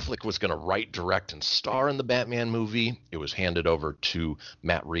 Ben Affleck was going to write, direct, and star in the Batman movie. It was handed over to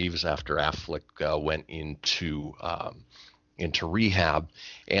Matt Reeves after Affleck went into rehab.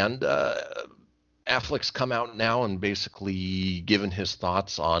 And Affleck's come out now and basically given his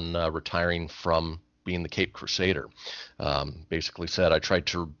thoughts on retiring from being the Caped Crusader. Basically said, I tried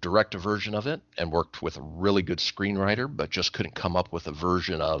to direct a version of it and worked with a really good screenwriter, but just couldn't come up with a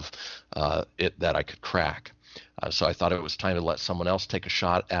version of it that I could crack. So I thought it was time to let someone else take a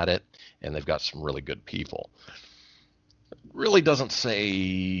shot at it, and they've got some really good people. It really doesn't say,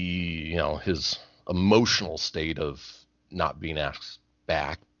 his emotional state of not being asked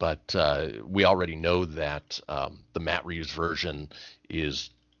back, but we already know that the Matt Reeves version is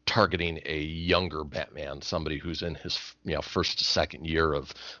targeting a younger Batman, somebody who's in his first to second year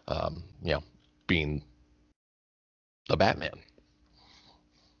of being the Batman.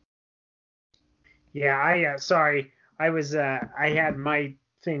 Yeah, sorry, I had my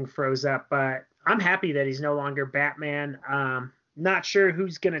thing froze up, but I'm happy that he's no longer Batman. Not sure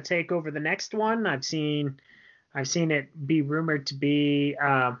who's gonna take over the next one. I've seen it be rumored to be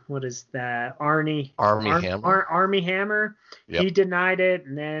what is that? Armie Hammer. Yep. He denied it,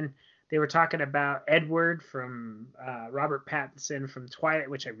 and then they were talking about Edward from Robert Pattinson from Twilight,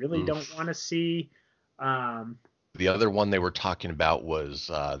 which I really don't want to see. The other one they were talking about was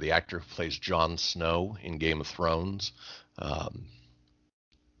the actor who plays Jon Snow in Game of Thrones. Don't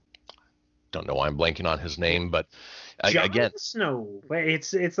know why I'm blanking on his name, but Jon Again, Snow.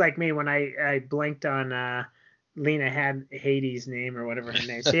 It's like me when I blanked on Lena had Hades' name or whatever her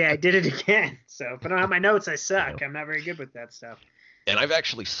name. See, I did it again. So if I don't have my notes, I suck. I'm not very good with that stuff. and I've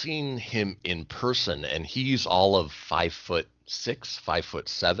actually seen him in person, and he's all of 5'6",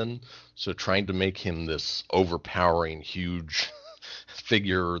 5'7". So trying to make him this overpowering, huge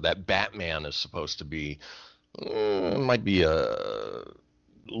figure that Batman is supposed to be might be a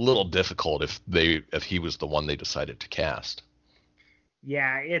little difficult if he was the one they decided to cast.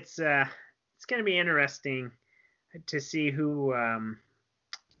 Yeah, it's gonna be interesting to see who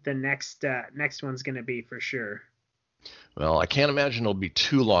the next one's gonna be for sure. Well, I can't imagine it'll be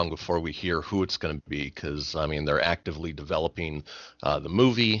too long before we hear who it's going to be because, I mean, they're actively developing the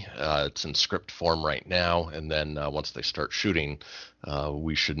movie. It's in script form right now. And then once they start shooting,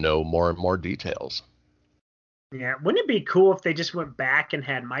 we should know more and more details. Yeah, wouldn't it be cool if they just went back and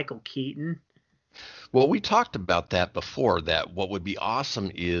had Michael Keaton? Well, we talked about that before, that what would be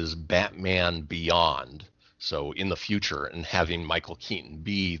awesome is Batman Beyond. So in the future, and having Michael Keaton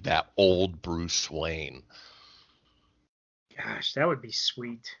be that old Bruce Wayne. Gosh, that would be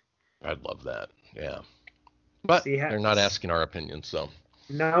sweet. I'd love that. Yeah. But they're not asking our opinion, so.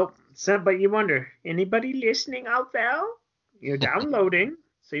 Nope. So, but you wonder, anybody listening out there? You're downloading,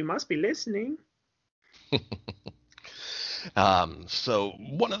 so you must be listening. So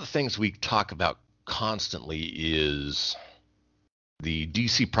one of the things we talk about constantly is the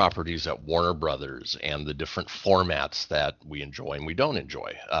DC properties at Warner Brothers and the different formats that we enjoy and we don't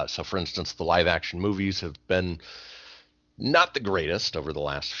enjoy. So, for instance, the live-action movies have been not the greatest over the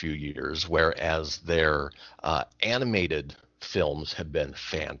last few years, whereas their animated films have been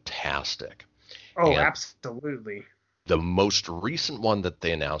fantastic. Oh, and absolutely. The most recent one that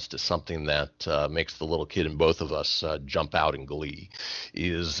they announced is something that makes the little kid in both of us jump out in glee,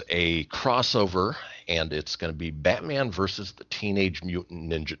 is a crossover, and it's going to be Batman versus the Teenage Mutant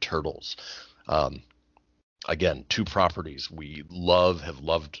Ninja Turtles. Again, two properties we have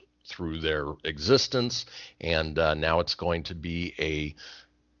loved through their existence, and now it's going to be a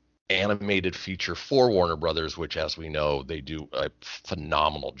animated feature for Warner Brothers, which, as we know, they do a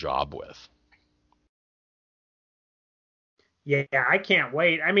phenomenal job with. Yeah, I can't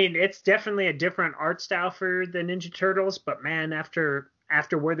wait. I mean, it's definitely a different art style for the Ninja Turtles, but man, after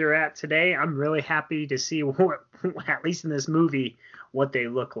where they're at today, I'm really happy to see what, at least in this movie, what they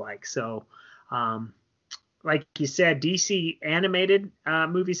look like. So, like you said, DC animated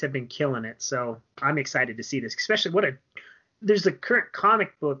movies have been killing it. So I'm excited to see this, especially there's a current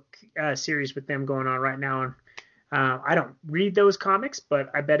comic book series with them going on right now. And I don't read those comics, but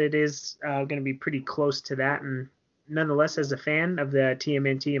I bet it is going to be pretty close to that. And nonetheless, as a fan of the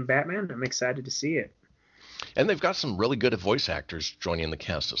TMNT and Batman, I'm excited to see it. And they've got some really good voice actors joining the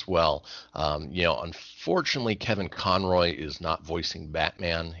cast as well. Unfortunately, Kevin Conroy is not voicing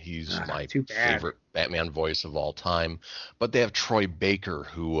Batman. He's my favorite Batman voice of all time. But they have Troy Baker,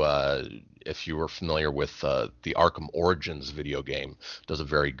 who, if you were familiar with the Arkham Origins video game, does a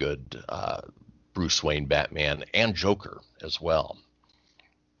very good Bruce Wayne Batman and Joker as well.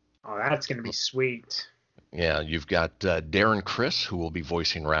 Oh, that's going to be sweet. Yeah, you've got Darren Criss, who will be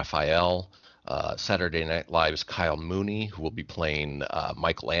voicing Raphael. Saturday Night Live's Kyle Mooney, who will be playing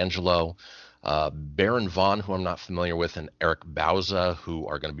Michelangelo. Baron Vaughn, who I'm not familiar with, and Eric Bauza, who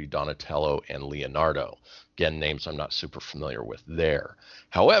are going to be Donatello and Leonardo. Again, names I'm not super familiar with there.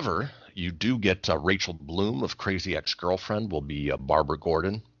 However, you do get Rachel Bloom of Crazy Ex-Girlfriend will be Barbara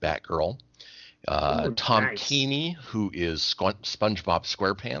Gordon, Batgirl. Tom Keeney, who is SpongeBob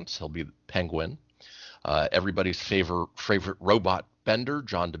SquarePants, he'll be Penguin. Everybody's favorite robot Bender,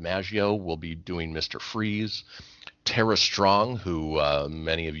 John DiMaggio, will be doing Mr. Freeze. Tara Strong, who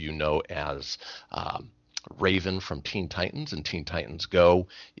many of you know as Raven from Teen Titans and Teen Titans Go,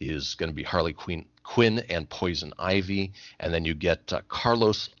 is going to be Harley Quinn and Poison Ivy. And then you get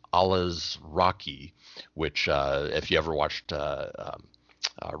Carlos Alazraqui, which if you ever watched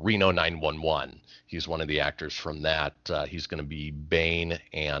Reno 911, he's one of the actors from that. He's going to be Bane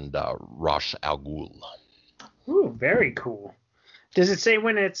and Ra's al Ghul. Ooh, very cool. Does it say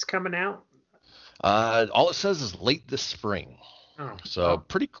when it's coming out? All it says is late this spring. Oh, so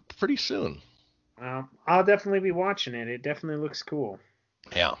pretty soon. I'll definitely be watching it. It definitely looks cool.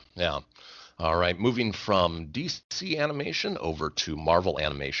 Yeah. All right, moving from DC animation over to Marvel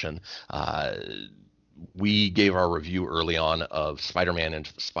animation. We gave our review early on of Spider-Man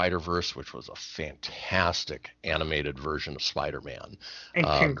Into the Spider-Verse, which was a fantastic animated version of Spider-Man. And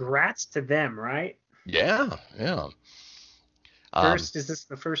congrats to them, right? Yeah. Is this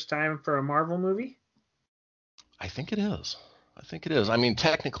the first time for a Marvel movie? I think it is. I mean,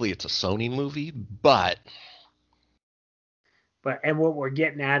 technically it's a Sony movie, but And what we're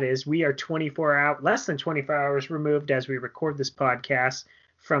getting at is we are less than 24 hours removed as we record this podcast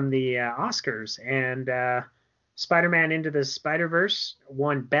from the Oscars, and Spider-Man Into the Spider-Verse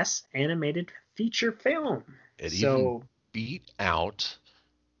won Best Animated Feature Film. It even beat out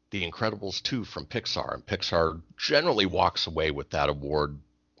The Incredibles 2 from Pixar, and Pixar generally walks away with that award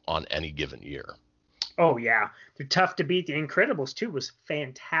on any given year. Oh, yeah. They're tough to beat. The Incredibles 2 was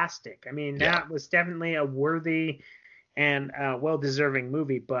fantastic. I mean, that was definitely a worthy and well-deserving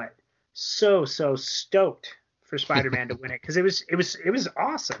movie, but so stoked for Spider-Man to win it, because it was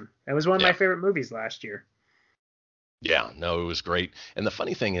awesome. It was one of my favorite movies last year. Yeah, no, it was great. And the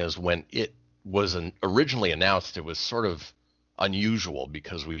funny thing is, when it was originally announced, it was sort of unusual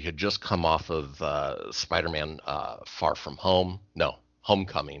because we had just come off of Spider-Man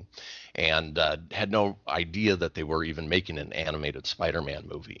Homecoming, and had no idea that they were even making an animated Spider-Man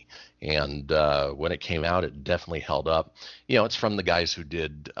movie. And when it came out, it definitely held up. You know, it's from the guys who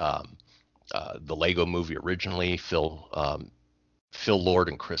did the Lego movie originally, Phil Lord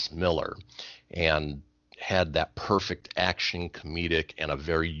and Chris Miller, and had that perfect action, comedic, and a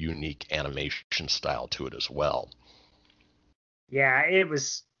very unique animation style to it as well. Yeah,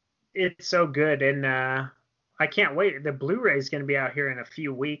 it's so good, and I can't wait. The Blu-ray is going to be out here in a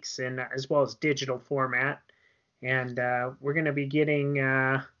few weeks, and as well as digital format, and we're going to be getting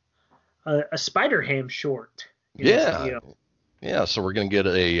a Spider-Ham short. Yeah, so we're going to get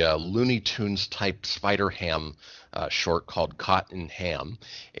a Looney Tunes type Spider-Ham short called Cotton Ham,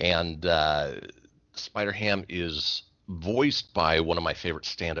 and Spider-Ham is voiced by one of my favorite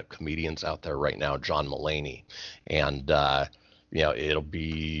stand-up comedians out there right now, John Mulaney, and it'll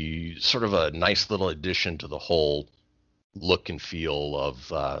be sort of a nice little addition to the whole look and feel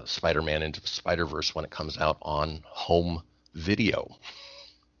of Spider-Man Into the Spider-Verse when it comes out on home video.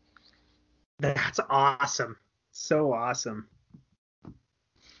 That's awesome. So awesome.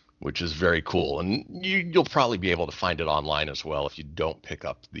 Which is very cool. And you'll probably be able to find it online as well if you don't pick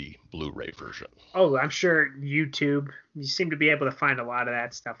up the Blu-ray version. Oh, I'm sure YouTube. You seem to be able to find a lot of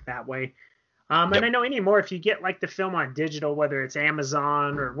that stuff that way. And I know anymore, if you get like the film on digital, whether it's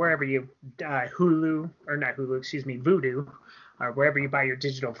Amazon or wherever you, Vudu, or wherever you buy your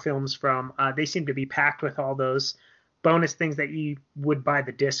digital films from, they seem to be packed with all those bonus things that you would buy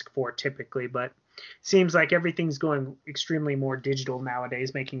the disc for typically. But seems like everything's going extremely more digital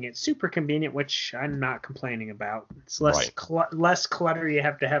nowadays, making it super convenient, which I'm not complaining about. It's less clutter you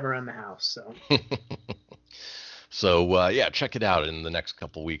have to have around the house. So. So, check it out. In the next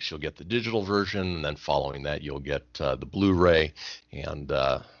couple of weeks, you'll get the digital version, and then following that, you'll get the Blu-ray, and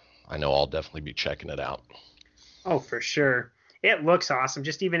I know I'll definitely be checking it out. Oh, for sure. It looks awesome,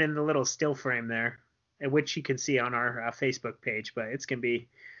 just even in the little still frame there, which you can see on our Facebook page, but it's going to be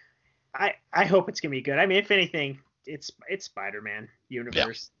 – I hope it's going to be good. I mean, if anything, it's Spider-Man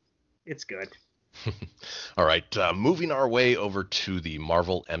universe. Yeah. It's good. All right, moving our way over to the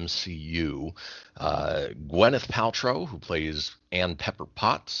Marvel MCU, Gwyneth Paltrow, who plays Ann Pepper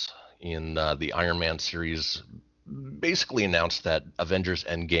Potts in the Iron Man series, basically announced that Avengers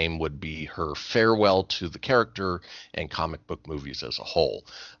Endgame would be her farewell to the character and comic book movies as a whole.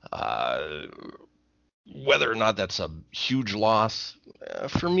 Whether or not that's a huge loss,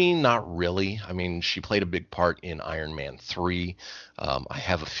 for me, not really. I mean, she played a big part in Iron Man 3. I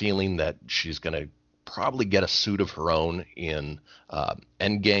have a feeling that she's going to probably get a suit of her own in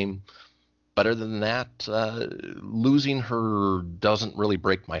Endgame. But other than that, losing her doesn't really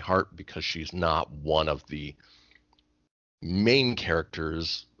break my heart because she's not one of the main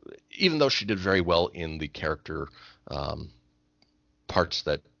characters, even though she did very well in the character parts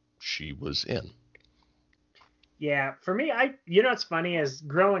that she was in. Yeah, for me, what's funny is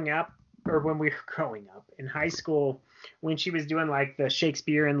growing up, or when we were growing up in high school, when she was doing like the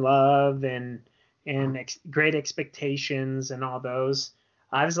Shakespeare in Love and Great Expectations and all those,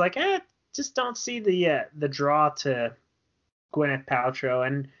 I was like, just don't see the draw to Gwyneth Paltrow.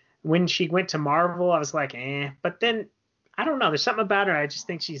 And when she went to Marvel, I was like, But then I don't know, there's something about her. I just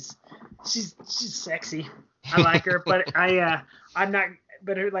think she's sexy. I like her, but I'm not.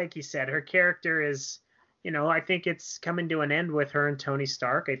 But her, like you said, her character is. I think it's coming to an end with her and Tony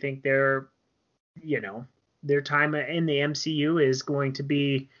Stark. I think their time in the MCU is going to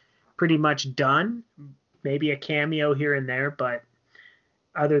be pretty much done. Maybe a cameo here and there, but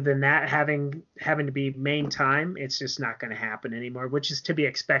other than that, having to be main time, it's just not going to happen anymore, which is to be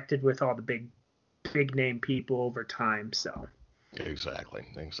expected with all the big name people over time. So. Exactly.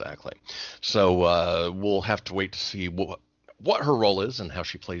 So we'll have to wait to see what her role is and how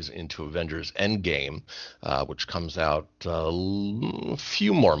she plays into Avengers Endgame, which comes out a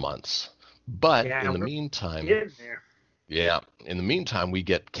few more months. But in the meantime, Yeah. In the meantime, we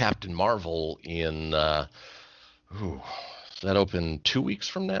get Captain Marvel in, does that open 2 weeks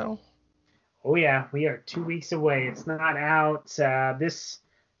from now? Oh yeah, we are 2 weeks away. It's not out this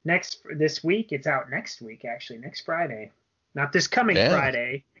week. It's out next week, actually, next Friday. Not this coming Yeah.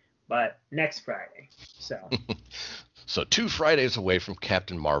 Friday, but next Friday. So, So 2 Fridays away from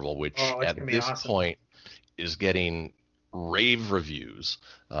Captain Marvel, which oh, it's at gonna be this awesome. point is getting rave reviews.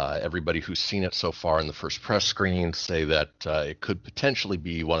 Everybody who's seen it so far in the first press screenings say that it could potentially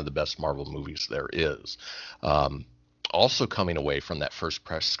be one of the best Marvel movies there is. Also coming away from that first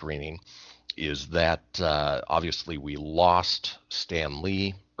press screening is that obviously we lost Stan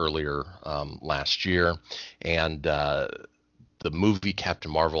Lee earlier last year, and the movie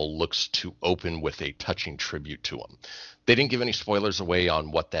Captain Marvel looks to open with a touching tribute to him. They didn't give any spoilers away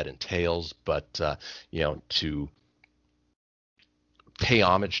on what that entails, but to pay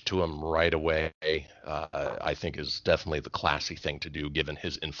homage to him right away, I think is definitely the classy thing to do, given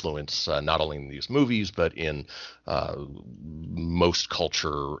his influence not only in these movies but in most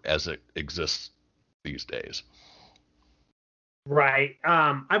culture as it exists these days. Right.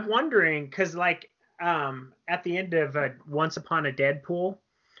 I'm wondering because at the end of Once Upon a Deadpool,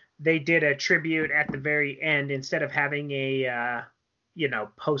 they did a tribute at the very end instead of having a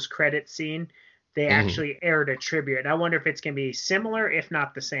post-credit scene. They Mhm. actually aired a tribute. And I wonder if it's going to be similar, if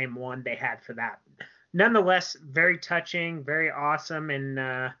not the same one they had for that. Nonetheless, very touching, very awesome,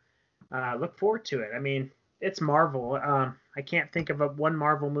 and look forward to it. I mean, it's Marvel. I can't think of one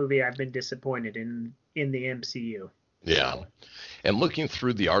Marvel movie I've been disappointed in the MCU. Yeah. So, And looking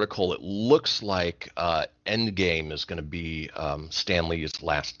through the article, it looks like Endgame is going to be Stan Lee's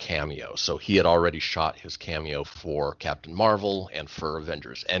last cameo. So he had already shot his cameo for Captain Marvel and for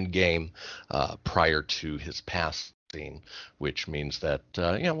Avengers Endgame prior to his passing, which means that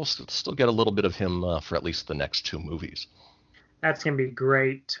we'll still get a little bit of him for at least the next two movies. that's gonna be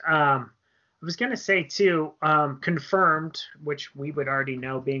great. I was gonna say too, confirmed, which we would already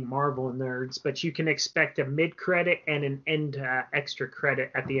know being Marvel nerds, but you can expect a mid-credit and an end extra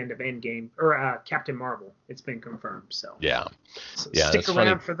credit at the end of Endgame or Captain Marvel. It's been confirmed, so, Yeah, so yeah, stick it's funny.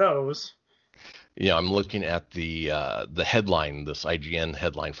 around for those. I'm looking at the headline, this IGN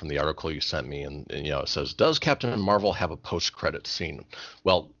headline from the article you sent me, and it says, "Does Captain Marvel have a post-credit scene?"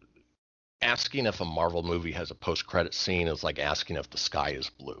 Well, asking if a Marvel movie has a post-credit scene is like asking if the sky is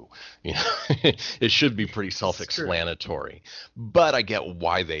blue. You know, it should be pretty It's true. self-explanatory. But I get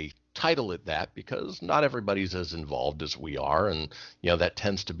why they title it that, because not everybody's as involved as we are, and that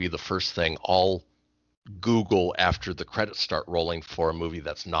tends to be the first thing all Google after the credits start rolling for a movie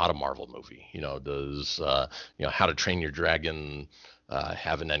that's not a Marvel movie. Does How to Train Your Dragon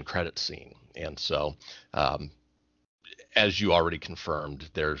have an end credit scene? And so as you already confirmed,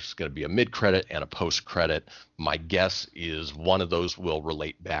 there's going to be a mid-credit and a post-credit. My guess is one of those will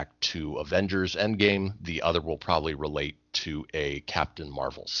relate back to Avengers Endgame. The other will probably relate to a Captain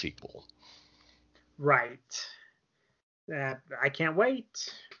Marvel sequel. Right. I can't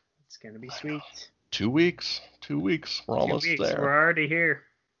wait. It's gonna be sweet. 2 weeks. 2 weeks. We're Two almost weeks. there. We're already here.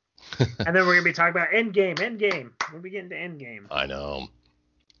 And then we're gonna be talking about Endgame. Endgame. We'll be getting to Endgame. I know.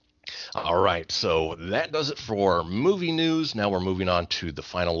 All right, so that does it for movie news. Now we're moving on to the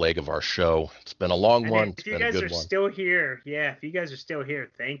final leg of our show. It's been a long And one. It's if you been a guys good are one. still here, if you guys are still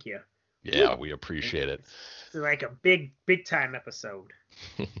here, thank you. Yeah, Woo. we appreciate it. It's like a big time episode.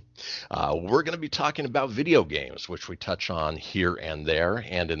 We're going to be talking about video games, which we touch on here and there.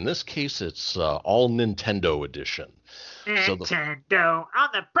 And in this case, it's all Nintendo edition. Nintendo on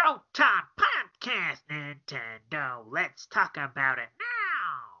the Proton Podcast. Nintendo, let's talk about it now.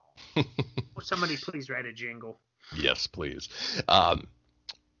 Somebody please write a jingle. Yes, please.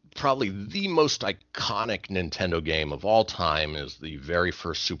 Probably the most iconic Nintendo game of all time is the very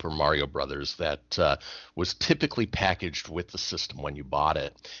first Super Mario Brothers that was typically packaged with the system when you bought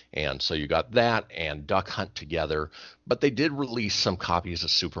it. And so you got that and Duck Hunt together, but they did release some copies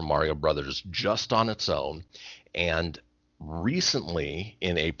of Super Mario Brothers just on its own. And recently,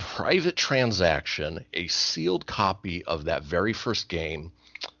 in a private transaction, a sealed copy of that very first game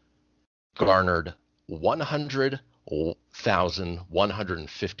garnered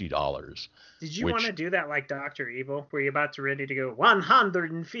 $100,150. Did you want to Which do that like Dr. Evil? Were you about to ready to go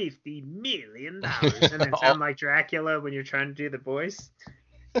 $150 million and then sound like Dracula when you're trying to do the voice?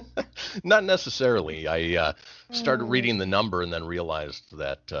 not necessarily. I started reading the number and then realized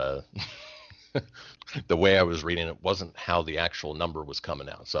that the way I was reading it wasn't how the actual number was coming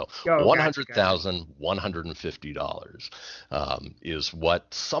out. So Gotcha. $100,150 is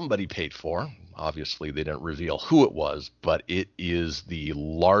what somebody paid for. Obviously, they didn't reveal who it was, but it is the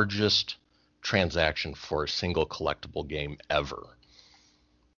largest transaction for a single collectible game ever.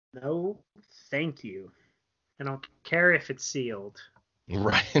 No, thank you. I don't care if it's sealed.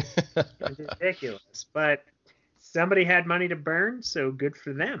 Right. It's ridiculous. But somebody had money to burn, so good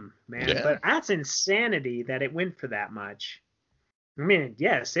for them, man. Yeah. But that's insanity that it went for that much. I mean,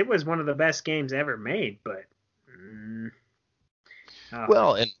 yes, it was one of the best games ever made, but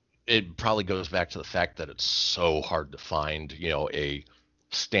well, and it probably goes back to the fact that it's so hard to find, a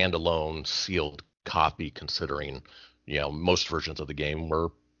standalone sealed copy, considering, most versions of the game were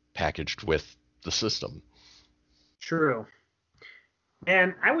packaged with the system. True.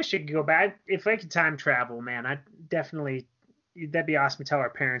 And I wish I could go back. If I could time travel, man, I'd definitely, that'd be awesome to tell our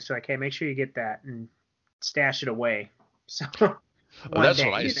parents, like, hey, make sure you get that and stash it away. So well, that's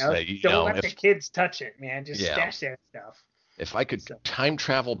what I say. Don't let the kids touch it, man. Just stash that stuff. If I could time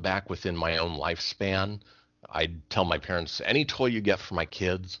travel back within my own lifespan, I'd tell my parents, any toy you get for my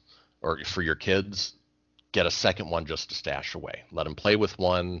kids or for your kids, get a second one just to stash away. Let them play with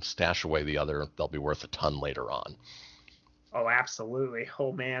one, stash away the other. They'll be worth a ton later on. Oh, absolutely.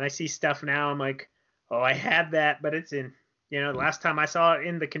 Oh, man. I see stuff now. I'm like, oh, I had that, but it's in, the last time I saw it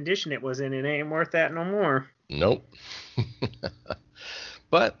in the condition it was in, it ain't worth that no more. Nope.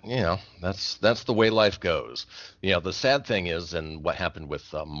 But, that's the way life goes. The sad thing is, and what happened with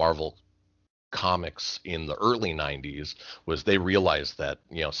Marvel Comics in the early 90s was they realized that,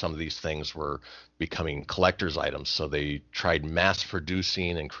 some of these things were becoming collector's items. So they tried mass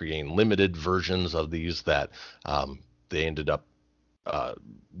producing and creating limited versions of these that they ended up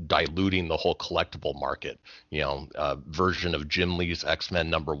diluting the whole collectible market. A version of Jim Lee's X-Men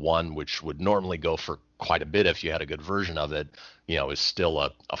 #1, which would normally go for quite a bit if you had a good version of it, is still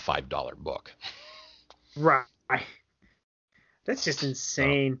a $5 book. Right. That's just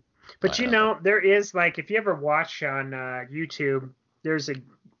insane. But there is, like, if you ever watch on YouTube, there's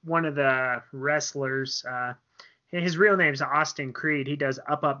one of the wrestlers, his real name's Austin Creed. He does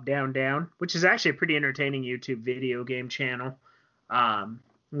Up, Up, Down, Down, which is actually a pretty entertaining YouTube video game channel,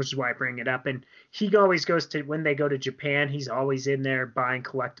 which is why I bring it up. And he always goes to, when they go to Japan, he's always in there buying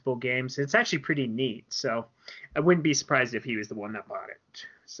collectible games. It's actually pretty neat. So I wouldn't be surprised if he was the one that bought it.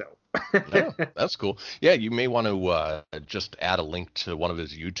 So yeah, that's cool. Yeah, you may want to just add a link to one of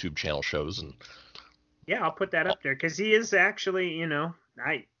his YouTube channel shows. And yeah, I'll put that up there because he is actually,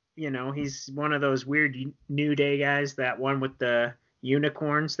 he's one of those weird New Day guys, that one with the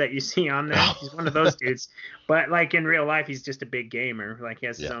unicorns that you see on there. He's one of those dudes. But like in real life, he's just a big gamer. Like he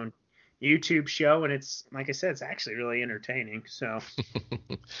has his own YouTube show, and it's, like I said, it's actually really entertaining. So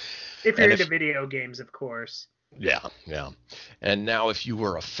if you're into video games, of course. Yeah. And now if you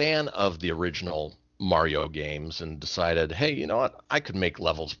were a fan of the original Mario games and decided, hey, you know what, I could make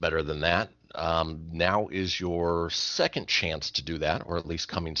levels better than that, now is your second chance to do that, or at least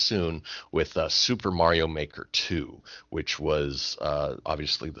coming soon, with Super Mario Maker 2, which was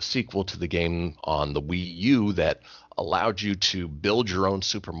obviously the sequel to the game on the Wii U that allowed you to build your own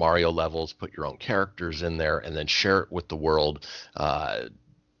Super Mario levels, put your own characters in there, and then share it with the world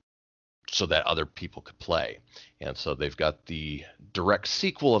so that other people could play. And so they've got the direct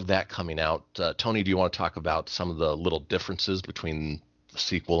sequel of that coming out. Tony, do you want to talk about some of the little differences between the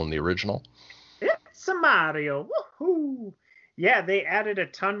sequel and the original? It's a Mario. Woohoo! Yeah, they added a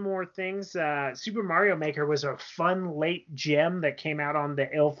ton more things. Super Mario Maker was a fun late gem that came out on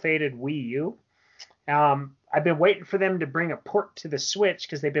the ill-fated Wii U. I've been waiting for them to bring a port to the Switch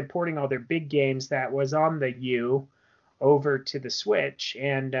because they've been porting all their big games that was on the U over to the Switch.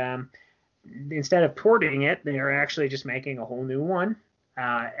 And instead of porting it, they're actually just making a whole new one.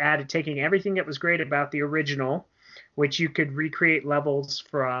 Taking everything that was great about the original, which you could recreate levels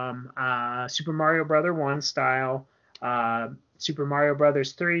from Super Mario Bros. 1 style, Super Mario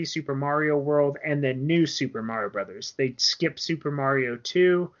Bros. 3, Super Mario World, and then new Super Mario Bros. They skipped Super Mario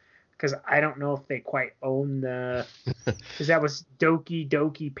 2 because I don't know if they quite own because that was Doki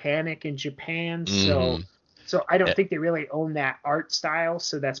Doki Panic in Japan. So I don't think they really own that art style,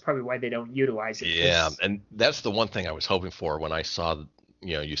 so that's probably why they don't utilize it. Yeah, and that's the one thing I was hoping for when I saw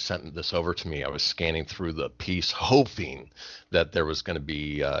you sent this over to me. I was scanning through the piece hoping that there was going to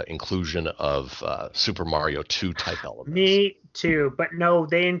be inclusion of Super Mario 2 type elements. Me too, but no,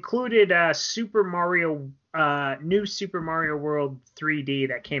 they included new Super Mario World 3D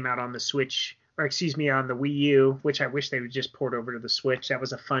that came out on the Switch, or excuse me, on the Wii U, which I wish they would just port over to the Switch. That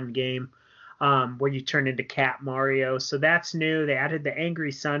was a fun game where you turn into Cat Mario. So that's new. They added the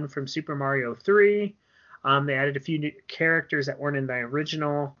Angry Sun from Super Mario 3. They added a few new characters that weren't in the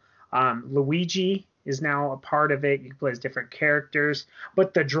original. Luigi is now a part of it. You can play as different characters.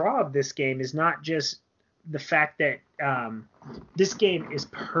 But the draw of this game is not just the fact that this game is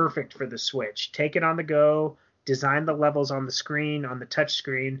perfect for the Switch. Take it on the go, design the levels on the screen, on the touch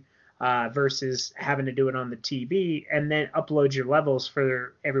screen, versus having to do it on the TV, and then upload your levels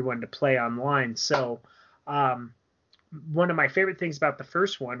for everyone to play online. So one of my favorite things about the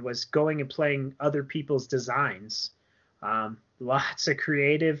first one was going and playing other people's designs. Lots of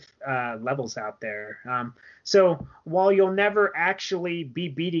creative levels out there. So while you'll never actually be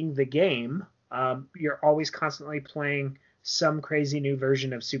beating the game, you're always constantly playing some crazy new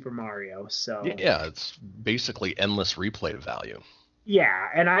version of Super Mario. So yeah, it's basically endless replay value. Yeah,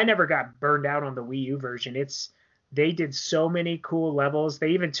 and I never got burned out on the Wii U version. They did so many cool levels.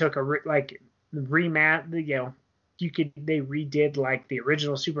 They even took they redid like the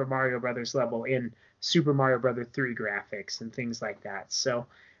original Super Mario Brothers level in Super Mario Brothers 3 graphics and things like that. So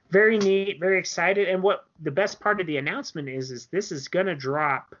very neat, very excited. And what the best part of the announcement is this is going to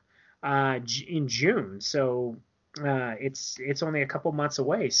drop in June. So it's only a couple months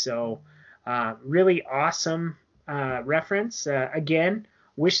away. So really awesome reference. Again,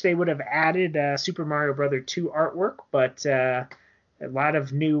 wish they would have added Super Mario Brothers 2 artwork, but a lot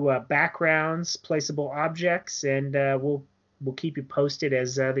of new backgrounds, placeable objects, and we'll keep you posted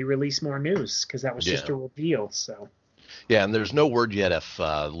as they release more news, because that was just a reveal. So yeah, and there's no word yet if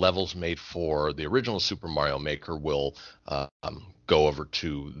levels made for the original Super Mario Maker will go over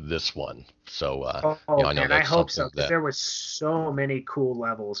to this one. So I know I hope so, because there was so many cool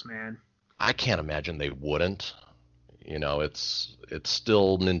levels, man. I can't imagine they wouldn't. It's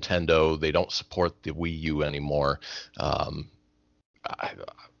still Nintendo. They don't support the Wii U anymore.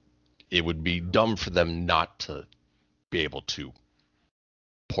 It would be dumb for them not to be able to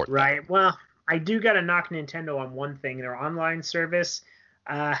port that. Right. Well, I do got to knock Nintendo on one thing: their online service.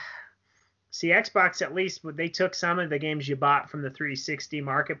 See, Xbox, at least, they took some of the games you bought from the 360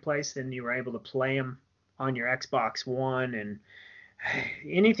 marketplace, and you were able to play them on your Xbox One, and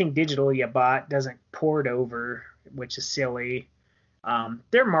anything digital you bought doesn't port over, which is silly.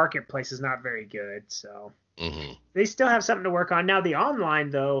 Their marketplace is not very good, so they still have something to work on. Now, the online,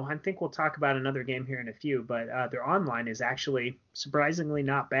 though, I think we'll talk about another game here in a few, but their online is actually surprisingly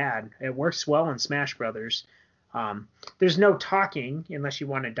not bad. It works well in Smash Brothers. There's no talking unless you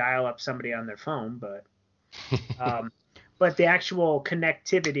want to dial up somebody on their phone, but the actual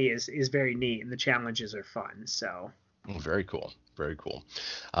connectivity is very neat, and the challenges are fun. So very cool. Very cool.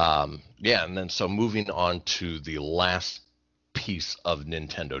 And then so moving on to the last piece of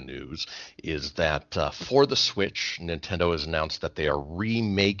Nintendo news is that for the Switch, Nintendo has announced that they are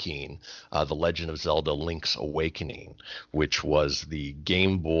remaking The Legend of Zelda Link's Awakening, which was the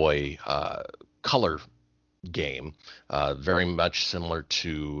Game Boy Color game, very much similar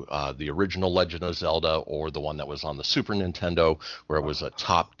to the original Legend of Zelda, or the one that was on the Super Nintendo, where it was a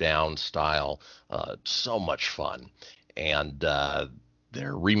top-down style. So much fun. And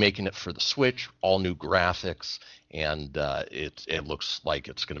they're remaking it for the Switch, all new graphics, and it looks like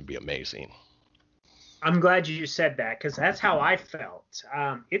it's going to be amazing. I'm glad you said that, because that's how I felt.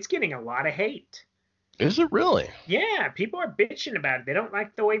 It's getting a lot of hate. Is it really? Yeah, people are bitching about it. They don't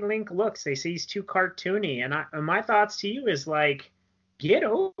like the way Link looks. They say he's too cartoony. And my thoughts to you is like, get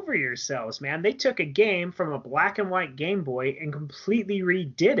over yourselves, man. They took a game from a black and white Game Boy and completely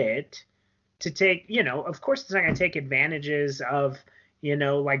redid it to take, of course it's not going to take advantages of,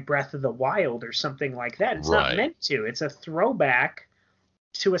 like Breath of the Wild or something like that. It's not meant to. It's a throwback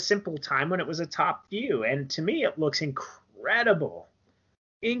to a simple time when it was a top view. And to me, it looks incredible.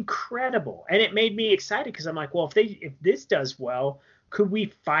 Incredible. And it made me excited, because I'm like, well, if this does well, could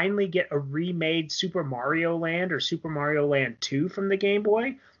we finally get a remade Super Mario Land or Super Mario Land 2 from the Game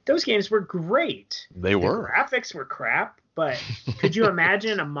Boy? Those games were great. They were. The graphics were crap, but could you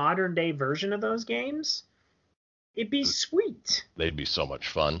imagine a modern day version of those games? It'd be sweet. They'd be so much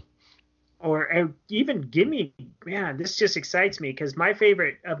fun. Or even this just excites me, because my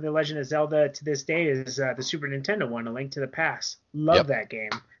favorite of The Legend of Zelda to this day is the Super Nintendo one, A Link to the Past. Love that game.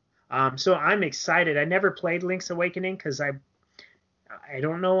 So I'm excited. I never played Link's Awakening because I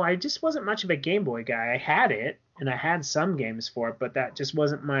don't know. I just wasn't much of a Game Boy guy. I had it, and I had some games for it, but that just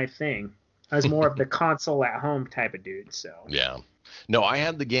wasn't my thing. I was more of the console at home type of dude. So yeah. No, I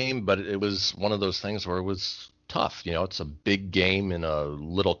had the game, but it was one of those things where it was tough. It's a big game in a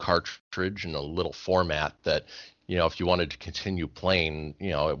little cartridge in a little format that, if you wanted to continue playing,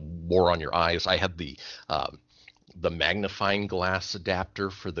 it wore on your eyes. I had the magnifying glass adapter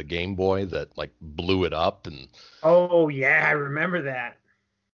for the Game Boy that like blew it up, and oh yeah, I remember that.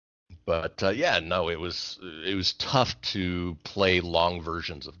 But it was tough to play long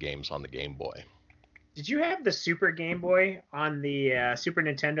versions of games on the Game Boy. Did you have the Super Game Boy on the Super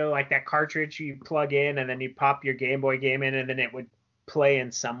Nintendo, like that cartridge you plug in and then you pop your Game Boy game in and then it would play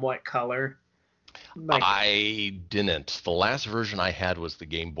in somewhat color? Like, I didn't. The last version I had was the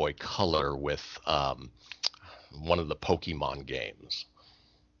Game Boy Color with one of the Pokemon games.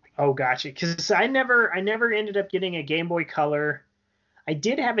 oh, gotcha. Because I never ended up getting a Game Boy Color. I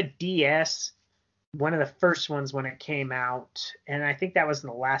did have a DS, one of the first ones when it came out, and I think that was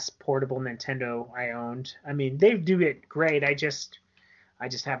the last portable Nintendo I owned. I mean, they do it great. I just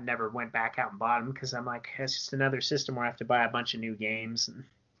have never went back out and bought them because I'm like, it's just another system where I have to buy a bunch of new games, and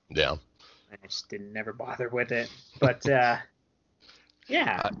Yeah. I just didn't never bother with it. But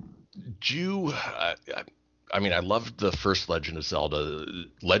yeah. I mean, I loved the first Legend of Zelda.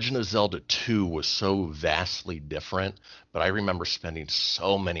 Legend of Zelda 2 was so vastly different, but I remember spending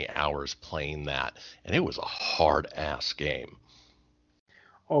so many hours playing that, and it was a hard-ass game.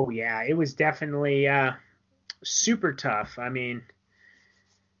 Oh yeah, it was definitely super tough. I mean,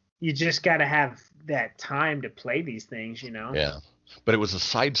 you just got to have that time to play these things, you know. Yeah. But it was a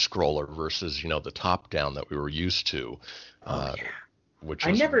side scroller versus, the top down that we were used to. Oh yeah. Which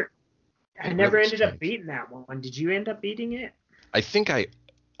I was never really ended up strange. beating that one. Did you end up beating it? I think I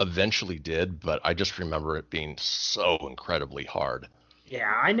eventually did, but I just remember it being so incredibly hard.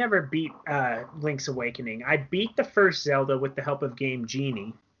 Yeah, I never beat Link's Awakening. I beat the first Zelda with the help of Game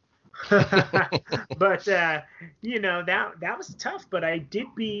Genie. But that was tough. But I did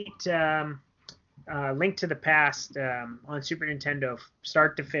beat Link to the Past on Super Nintendo,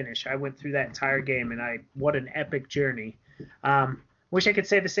 start to finish. I went through that entire game, and what an epic journey. Wish I could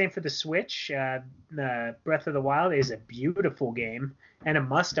say the same for the Switch. Breath of the Wild is a beautiful game and a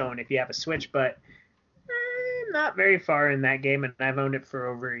must-own if you have a Switch, but I'm not very far in that game, and I've owned it for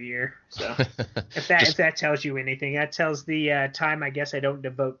over a year. So if that tells you anything, that tells the time I guess I don't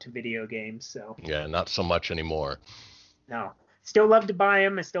devote to video games. So Yeah, not so much anymore. no, still love to buy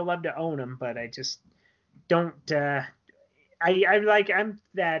them. I still love to own them, but I just don't. I'm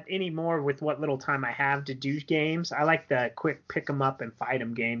that anymore with what little time I have to do games. I like the quick pick 'em up and fight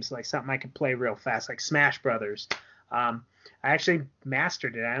 'em games, like something I can play real fast, like Smash Brothers. I actually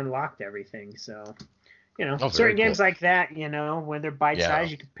mastered it. I unlocked everything, so certain games cool. like that, when they're bite size,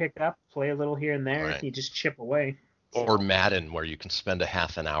 Yeah. you can pick up, play a little here and there. Right. You just chip away. Or Madden, where you can spend a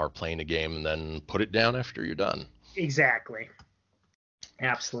half an hour playing a game and then put it down after you're done. Exactly.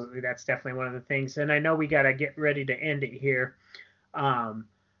 Absolutely. That's definitely one of the things. And I know we got to get ready to end it here.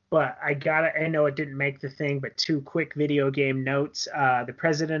 But I know it didn't make the thing, but 2 quick video game notes. The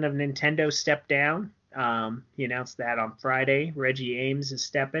president of Nintendo stepped down. He announced that on Friday. Reggie Ames is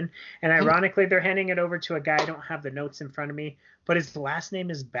stepping. And ironically, they're handing it over to a guy. I don't have the notes in front of me, but his last name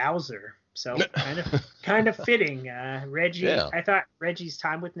is Bowser. So kind of fitting. Reggie, Yeah. I thought Reggie's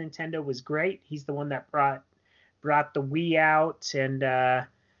time with Nintendo was great. He's the one that brought the Wii out and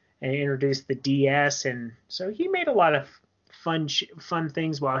introduced the DS, and so he made a lot of fun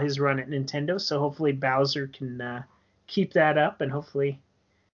things while his run at Nintendo. So hopefully Bowser can keep that up, and hopefully,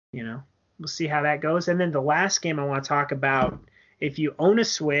 we'll see how that goes. And then the last game I want to talk about, if you own a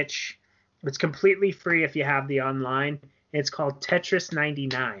Switch, it's completely free if you have the online. It's called Tetris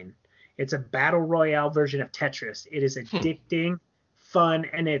 99. It's a battle royale version of Tetris. It is addicting, fun,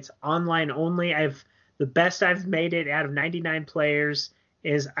 and it's online only. The best I've made it out of 99 players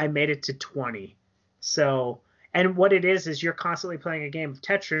is I made it to 20. So, and what it is you're constantly playing a game of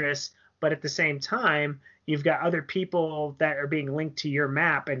Tetris, but at the same time, you've got other people that are being linked to your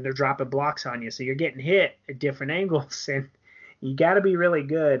map and they're dropping blocks on you. So you're getting hit at different angles, and you got to be really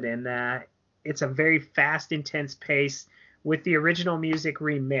good. And it's a very fast, intense pace with the original music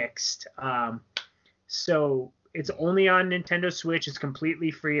remixed. So it's only on Nintendo Switch. It's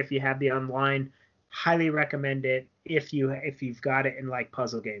completely free if you have the online. Highly recommend it if you've got it in like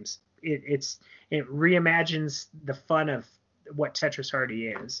puzzle games. It reimagines the fun of what Tetris already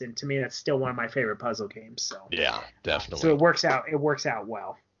is, and to me that's still one of my favorite puzzle games. So Yeah, definitely. So it works out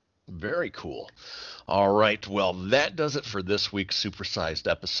well. Very cool. All right. Well, that does it for this week's supersized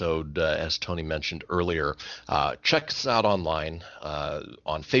episode. As Tony mentioned earlier, check us out online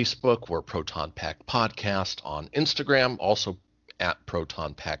on Facebook. We're Proton Pack Podcast. On Instagram, also at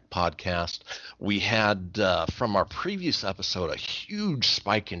Proton Pack Podcast. We had, from our previous episode, a huge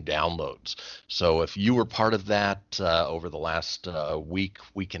spike in downloads. So if you were part of that over the last week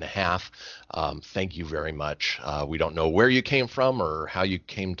and a half, thank you very much. We don't know where you came from or how you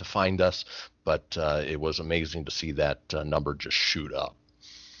came to find us, but it was amazing to see that number just shoot up.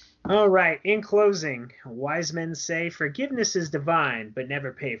 All right. In closing, wise men say forgiveness is divine, but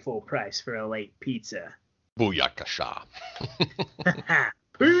never pay full price for a late pizza. Booyakasha.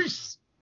 Peace.